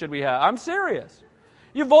committee should we have? I'm serious.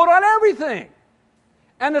 You vote on everything.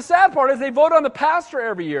 And the sad part is they vote on the pastor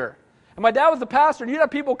every year. And my dad was the pastor, and you'd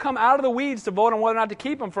have people come out of the weeds to vote on whether or not to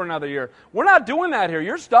keep him for another year. We're not doing that here.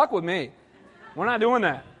 You're stuck with me. We're not doing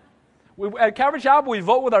that. At Calvary Chapel, we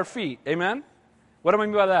vote with our feet. Amen? What do I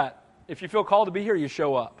mean by that? If you feel called to be here, you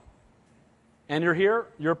show up. And you're here,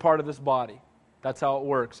 you're part of this body. That's how it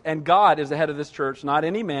works. And God is the head of this church, not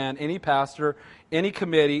any man, any pastor, any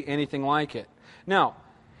committee, anything like it. Now,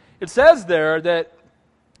 it says there that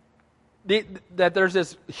there's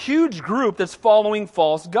this huge group that's following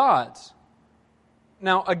false gods.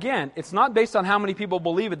 Now, again, it's not based on how many people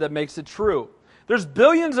believe it that makes it true. There's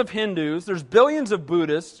billions of Hindus, there's billions of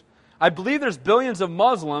Buddhists, I believe there's billions of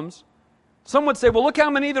Muslims. Some would say, well, look how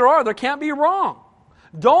many there are. There can't be wrong.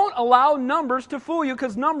 Don't allow numbers to fool you,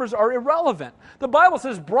 because numbers are irrelevant. The Bible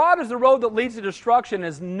says, broad is the road that leads to destruction,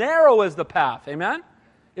 as narrow is the path. Amen?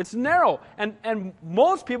 It's narrow. And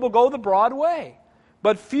most people go the broad way.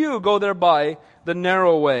 But few go thereby the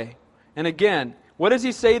narrow way. And again, what does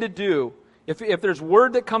he say to do? If there's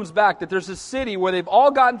word that comes back that there's a city where they've all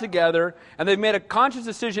gotten together and they've made a conscious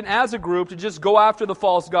decision as a group to just go after the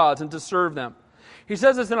false gods and to serve them. He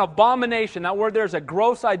says it's an abomination. That word there is a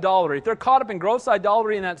gross idolatry. If they're caught up in gross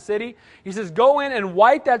idolatry in that city, he says go in and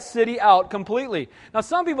wipe that city out completely. Now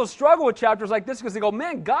some people struggle with chapters like this because they go,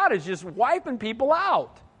 man, God is just wiping people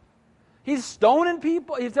out. He's stoning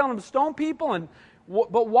people. He's telling them to stone people.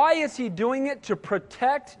 But why is he doing it? To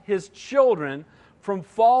protect his children from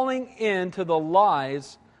falling into the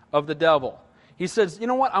lies of the devil. He says, you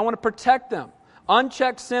know what? I want to protect them.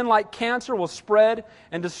 Unchecked sin like cancer will spread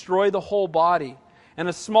and destroy the whole body. And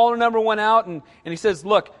a smaller number went out, and he says,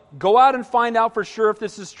 look, go out and find out for sure if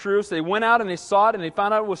this is true. So they went out and they saw it and they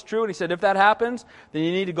found out it was true. And he said, if that happens, then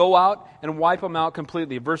you need to go out and wipe them out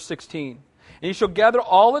completely. Verse 16. And you shall gather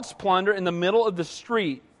all its plunder in the middle of the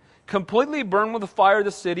street, completely burn with the fire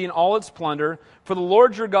the city and all its plunder, for the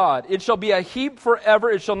Lord your God. It shall be a heap forever,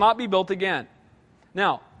 it shall not be built again.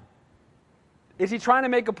 Now, is he trying to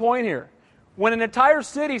make a point here? When an entire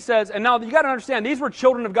city says, and now you got to understand, these were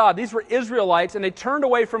children of God, these were Israelites, and they turned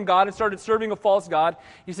away from God and started serving a false god.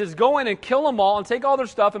 He says, go in and kill them all and take all their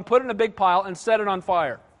stuff and put it in a big pile and set it on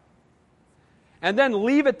fire. And then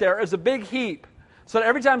leave it there as a big heap, so that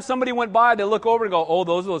every time somebody went by, they look over and go, oh,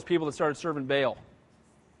 those are those people that started serving Baal.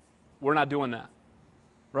 We're not doing that.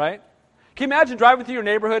 Right? Can you imagine driving through your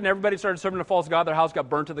neighborhood and everybody started serving a false god, their house got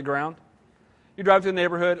burnt to the ground? You drive through the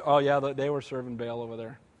neighborhood, oh yeah, they were serving Baal over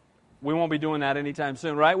there. We won't be doing that anytime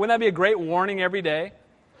soon, right? Wouldn't that be a great warning every day?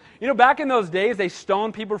 Back in those days, they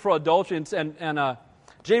stoned people for adultery, and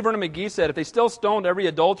J. Vernon McGee said if they still stoned every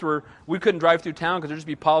adulterer, we couldn't drive through town because there'd just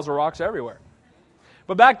be piles of rocks everywhere.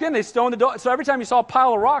 But back then, they stoned adulterers. So every time you saw a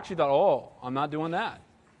pile of rocks, you thought, oh, I'm not doing that.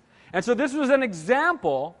 And so this was an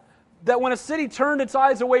example that when a city turned its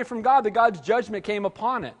eyes away from God, that God's judgment came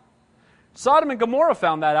upon it. Sodom and Gomorrah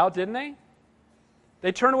found that out, didn't they?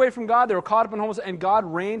 They turned away from God. They were caught up in homelessness, and God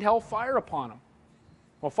rained hellfire upon them.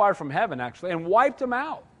 Well, fire from heaven, actually, and wiped them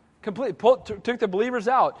out. Completely took the believers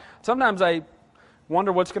out. Sometimes I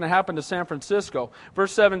wonder what's going to happen to San Francisco.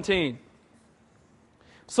 Verse 17.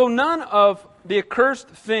 So none of the accursed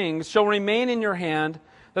things shall remain in your hand,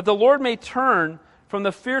 that the Lord may turn from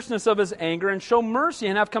the fierceness of His anger and show mercy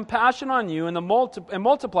and have compassion on you and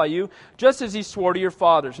multiply you, just as He swore to your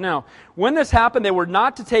fathers. Now, when this happened, they were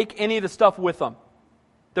not to take any of the stuff with them.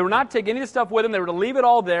 They were not to take any of the stuff with them. They were to leave it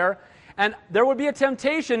all there. And there would be a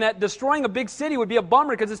temptation that destroying a big city would be a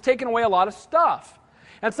bummer because it's taken away a lot of stuff.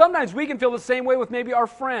 And sometimes we can feel the same way with maybe our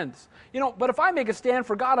friends. But if I make a stand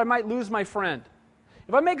for God, I might lose my friend.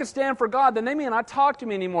 If I make a stand for God, then they may not talk to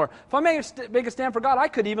me anymore. If I make a stand for God, I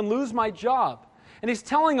could even lose my job. And He's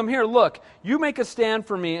telling them here, look, you make a stand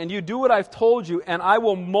for me and you do what I've told you and I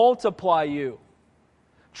will multiply you.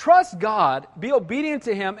 Trust God, be obedient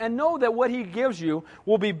to Him, and know that what He gives you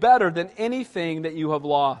will be better than anything that you have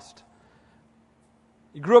lost.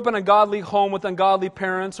 You grew up in a godly home with ungodly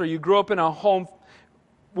parents, or you grew up in a home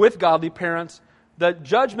with godly parents, the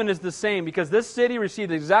judgment is the same, because this city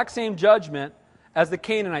received the exact same judgment as the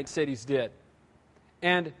Canaanite cities did.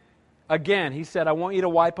 And again, He said, I want you to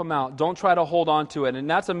wipe them out. Don't try to hold on to it. And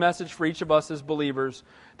that's a message for each of us as believers,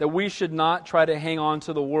 that we should not try to hang on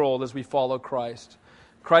to the world as we follow Christ.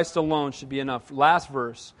 Christ alone should be enough. Last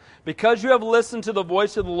verse. Because you have listened to the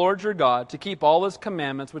voice of the Lord your God, to keep all His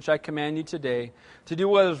commandments, which I command you today, to do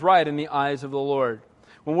what is right in the eyes of the Lord.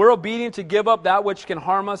 When we're obedient to give up that which can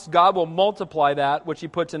harm us, God will multiply that which He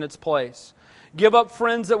puts in its place. Give up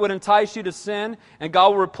friends that would entice you to sin, and God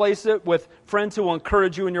will replace it with friends who will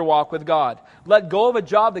encourage you in your walk with God. Let go of a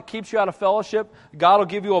job that keeps you out of fellowship. God will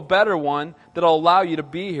give you a better one that will allow you to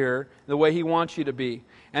be here the way He wants you to be.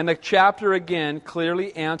 And the chapter again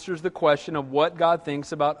clearly answers the question of what God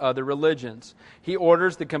thinks about other religions. He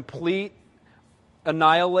orders the complete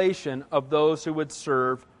annihilation of those who would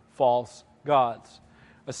serve false gods.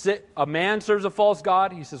 A man serves a false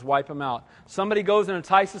god, He says, wipe him out. Somebody goes and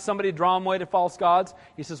entices somebody to draw him away to false gods,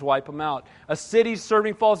 He says, wipe him out. A city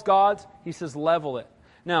serving false gods, He says, level it.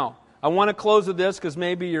 Now, I want to close with this because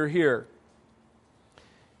maybe you're here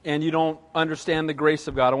and you don't understand the grace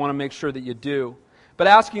of God. I want to make sure that you do. But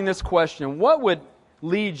asking this question, what would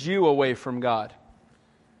lead you away from God?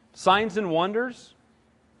 Signs and wonders?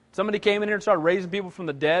 Somebody came in here and started raising people from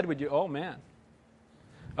the dead, would you? Oh, man.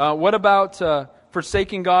 What about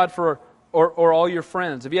forsaking God or all your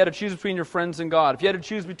friends? If you had to choose between your friends and God, if you had to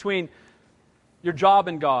choose between your job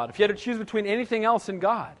and God, if you had to choose between anything else and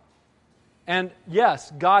God. And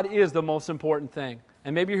yes, God is the most important thing.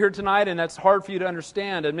 And maybe you're here tonight and that's hard for you to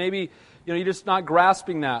understand, and maybe you're just not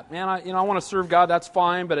grasping that. Man, I want to serve God, that's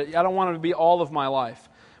fine, but I don't want Him to be all of my life.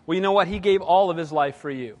 Well, you know what? He gave all of His life for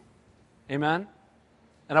you. Amen?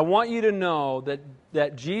 And I want you to know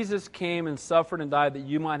that Jesus came and suffered and died that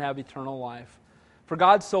you might have eternal life. For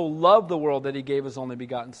God so loved the world that He gave His only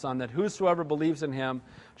begotten Son, that whosoever believes in Him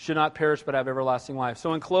should not perish but have everlasting life.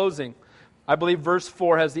 So in closing, I believe verse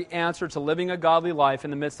 4 has the answer to living a godly life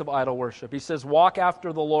in the midst of idol worship. He says, walk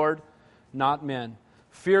after the Lord, not men.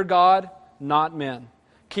 Fear God, not men.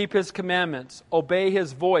 Keep His commandments. Obey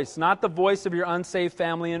His voice, not the voice of your unsaved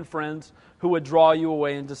family and friends who would draw you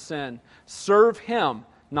away into sin. Serve Him,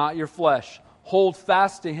 not your flesh. Hold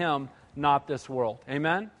fast to Him, not this world.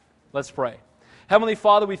 Amen? Let's pray. Heavenly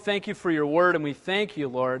Father, we thank You for Your word, and we thank You,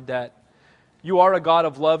 Lord, that You are a God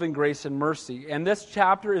of love and grace and mercy. And this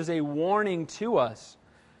chapter is a warning to us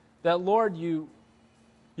that, Lord, You've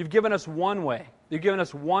given us one way. You've given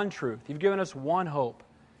us one truth. You've given us one hope.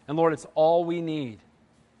 And Lord, it's all we need.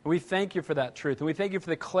 And we thank You for that truth. And we thank You for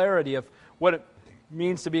the clarity of what it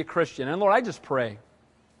means to be a Christian. And Lord, I just pray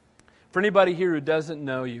for anybody here who doesn't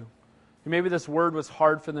know You, maybe this word was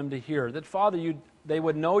hard for them to hear, that Father, they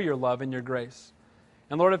would know Your love and Your grace.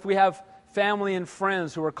 And Lord, if we have family and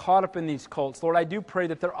friends who are caught up in these cults, Lord, I do pray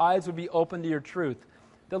that their eyes would be open to Your truth.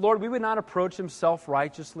 That, Lord, we would not approach them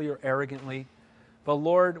self-righteously or arrogantly, but,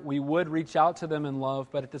 Lord, we would reach out to them in love,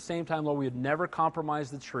 but at the same time, Lord, we would never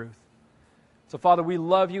compromise the truth. So, Father, we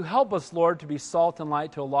love You. Help us, Lord, to be salt and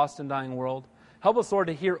light to a lost and dying world. Help us, Lord,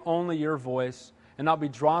 to hear only Your voice and not be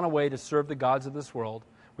drawn away to serve the gods of this world.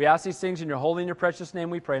 We ask these things in Your holy and Your precious name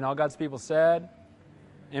we pray. And all God's people said,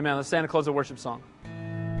 Amen. Let's stand and close the worship song.